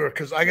much longer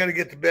because I got to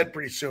get to bed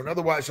pretty soon.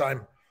 Otherwise, all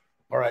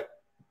right.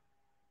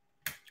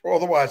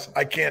 Otherwise,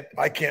 I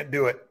can't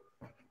do it.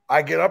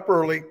 I get up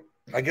early.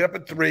 I get up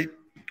at 3.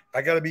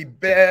 I got to be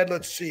bed.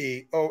 Let's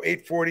see.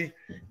 8:40.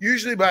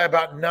 Usually by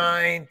about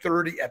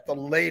 9:30 at the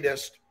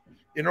latest,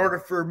 in order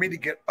for me to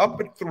get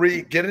up at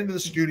 3, get into the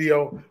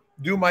studio,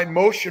 do my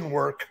motion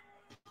work.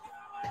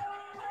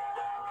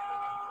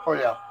 Oh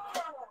yeah.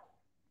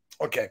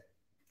 Okay.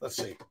 Let's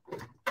see.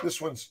 This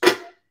one's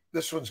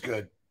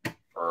good.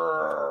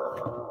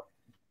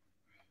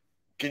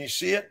 Can you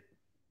see it?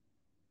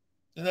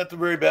 Isn't that the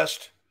very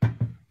best?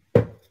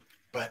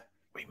 But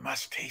we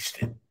must taste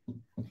it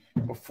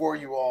before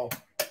you all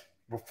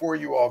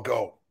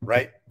go,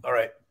 right? All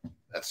right.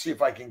 Let's see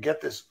if I can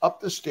get this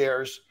up the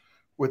stairs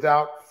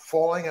without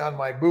falling on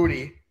my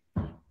booty,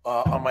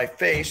 on my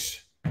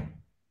face.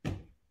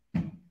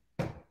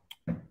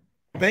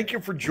 Thank you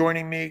for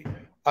joining me.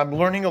 I'm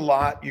learning a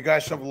lot. You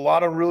guys have a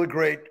lot of really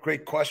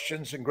great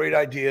questions and great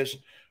ideas.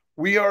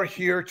 We are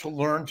here to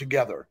learn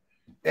together.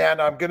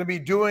 And I'm going to be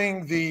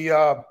doing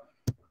the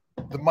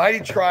Mighty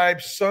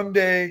Tribe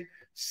Sunday,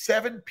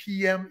 7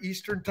 p.m.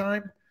 Eastern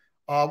time.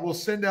 We'll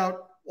send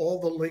out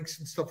all the links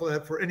and stuff like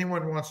that for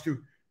anyone who wants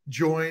to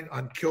join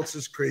on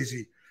Kiltz's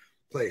crazy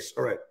place.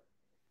 All right.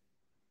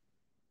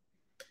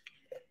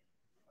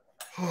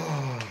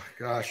 Oh,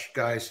 gosh,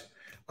 guys.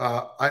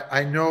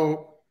 I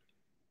know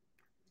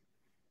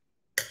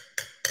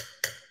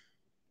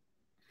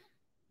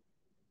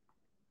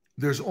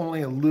there's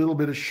only a little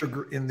bit of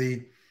sugar in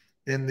the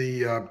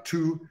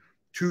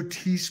two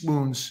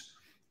teaspoons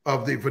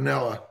of the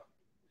vanilla.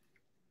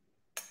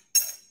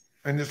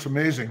 And it's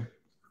amazing.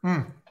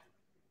 A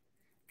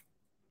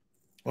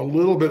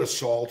little bit of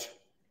salt,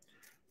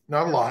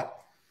 not a lot.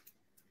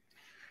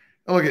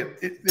 And look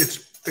at it.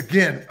 It's,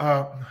 again,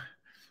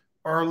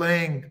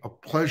 Arlene, a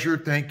pleasure.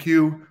 Thank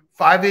you.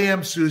 5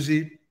 a.m.,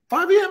 Susie.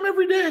 5 a.m.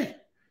 every day.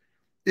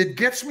 It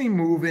gets me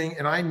moving,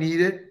 and I need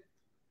it.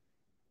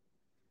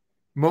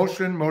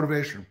 Motion,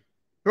 motivation.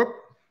 Oop.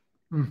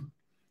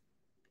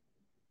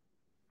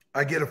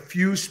 I get a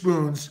few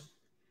spoons.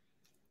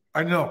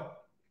 I know.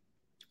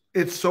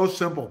 It's so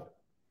simple.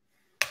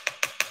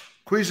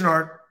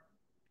 Cuisinart.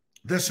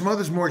 There's some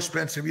others more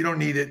expensive. You don't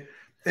need it.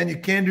 And you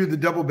can do the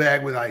double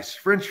bag with ice.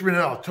 French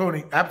vanilla.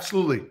 Tony,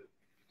 absolutely.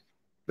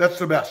 That's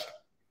the best.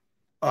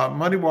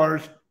 Muddy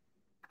Waters.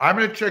 I'm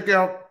going to check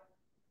out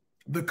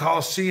the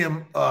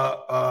Coliseum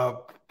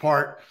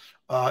part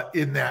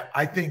in that.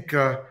 I think,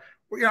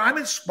 I'm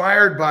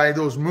inspired by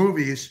those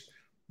movies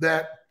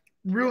that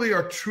really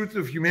are truth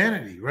of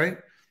humanity, right?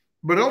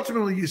 But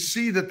ultimately, you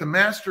see that the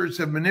masters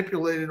have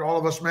manipulated all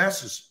of us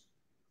masses.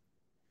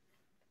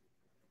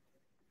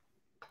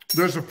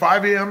 There's a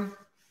 5 a.m.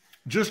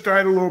 Just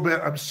died a little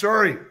bit. I'm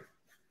sorry.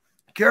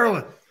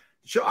 Carolyn,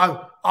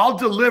 I'll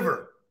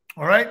deliver,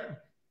 all right?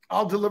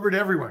 I'll deliver to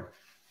everyone.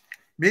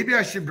 Maybe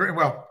I should bring,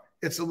 well,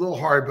 it's a little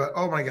hard, but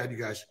oh my God, you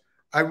guys,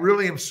 I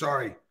really am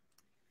sorry.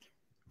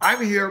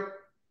 I'm here.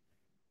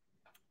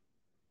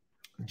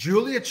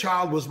 Julia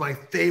Child was my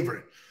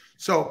favorite.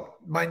 So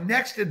my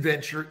next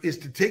adventure is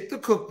to take the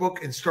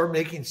cookbook and start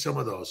making some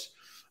of those.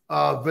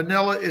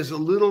 Vanilla is a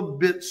little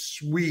bit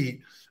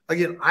sweet.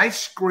 Again, I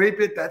scrape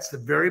it. That's the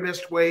very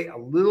best way. A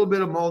little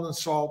bit of molten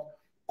salt,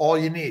 all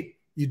you need.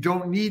 You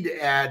don't need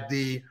to add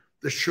the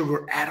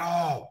sugar at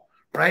all,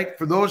 right?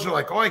 For those who are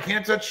like, oh, I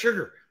can't touch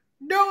sugar.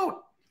 Don't.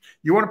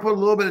 You want to put a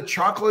little bit of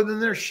chocolate in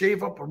there,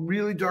 shave up a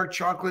really dark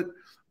chocolate,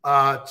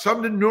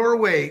 something to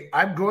Norway.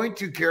 I'm going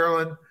to,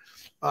 Carolyn.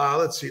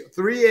 Let's see,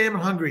 3 a.m.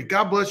 hungry.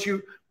 God bless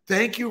you.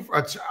 Thank you.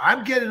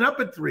 I'm getting up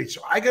at 3,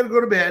 so I got to go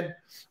to bed.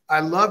 I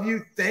love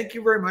you. Thank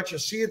you very much. I'll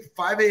see you at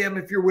 5 a.m.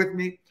 if you're with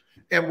me.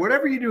 And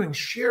whatever you're doing,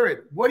 share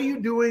it. What are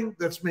you doing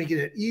that's making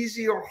it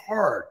easy or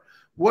hard?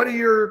 What are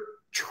your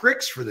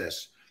tricks for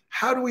this?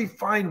 How do we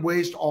find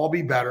ways to all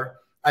be better?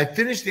 I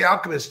finished The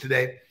Alchemist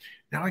today.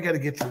 Now I got to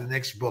get to the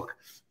next book.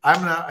 We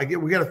got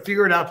to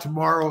figure it out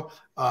tomorrow,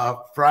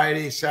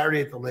 Friday,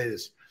 Saturday at the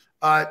latest.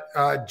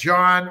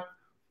 John,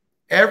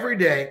 every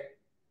day,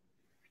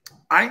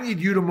 I need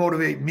you to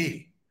motivate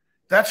me.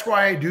 That's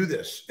why I do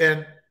this.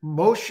 And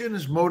motion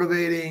is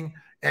motivating,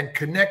 and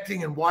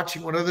connecting and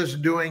watching what others are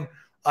doing.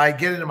 I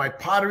get into my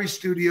pottery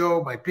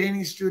studio, my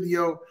painting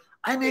studio.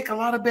 I make a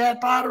lot of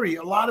bad pottery,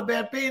 a lot of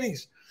bad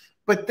paintings.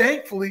 But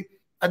thankfully,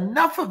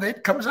 enough of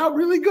it comes out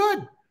really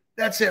good.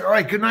 That's it. All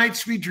right. Good night.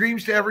 Sweet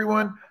dreams to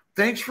everyone.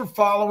 Thanks for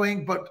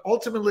following. But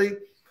ultimately,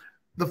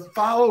 the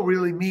follow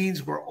really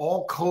means we're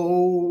all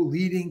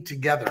co-leading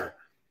together.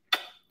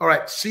 All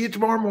right. See you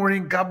tomorrow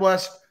morning. God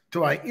bless. To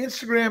my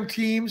Instagram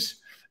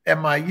teams and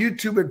my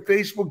YouTube and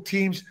Facebook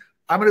teams,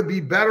 I'm going to be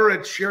better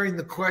at sharing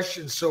the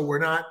questions so we're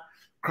not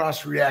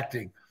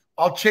cross-reacting.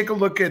 I'll take a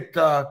look at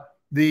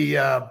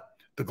the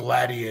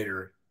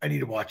Gladiator. I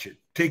need to watch it.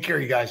 Take care,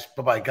 you guys.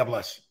 Bye-bye. God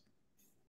bless.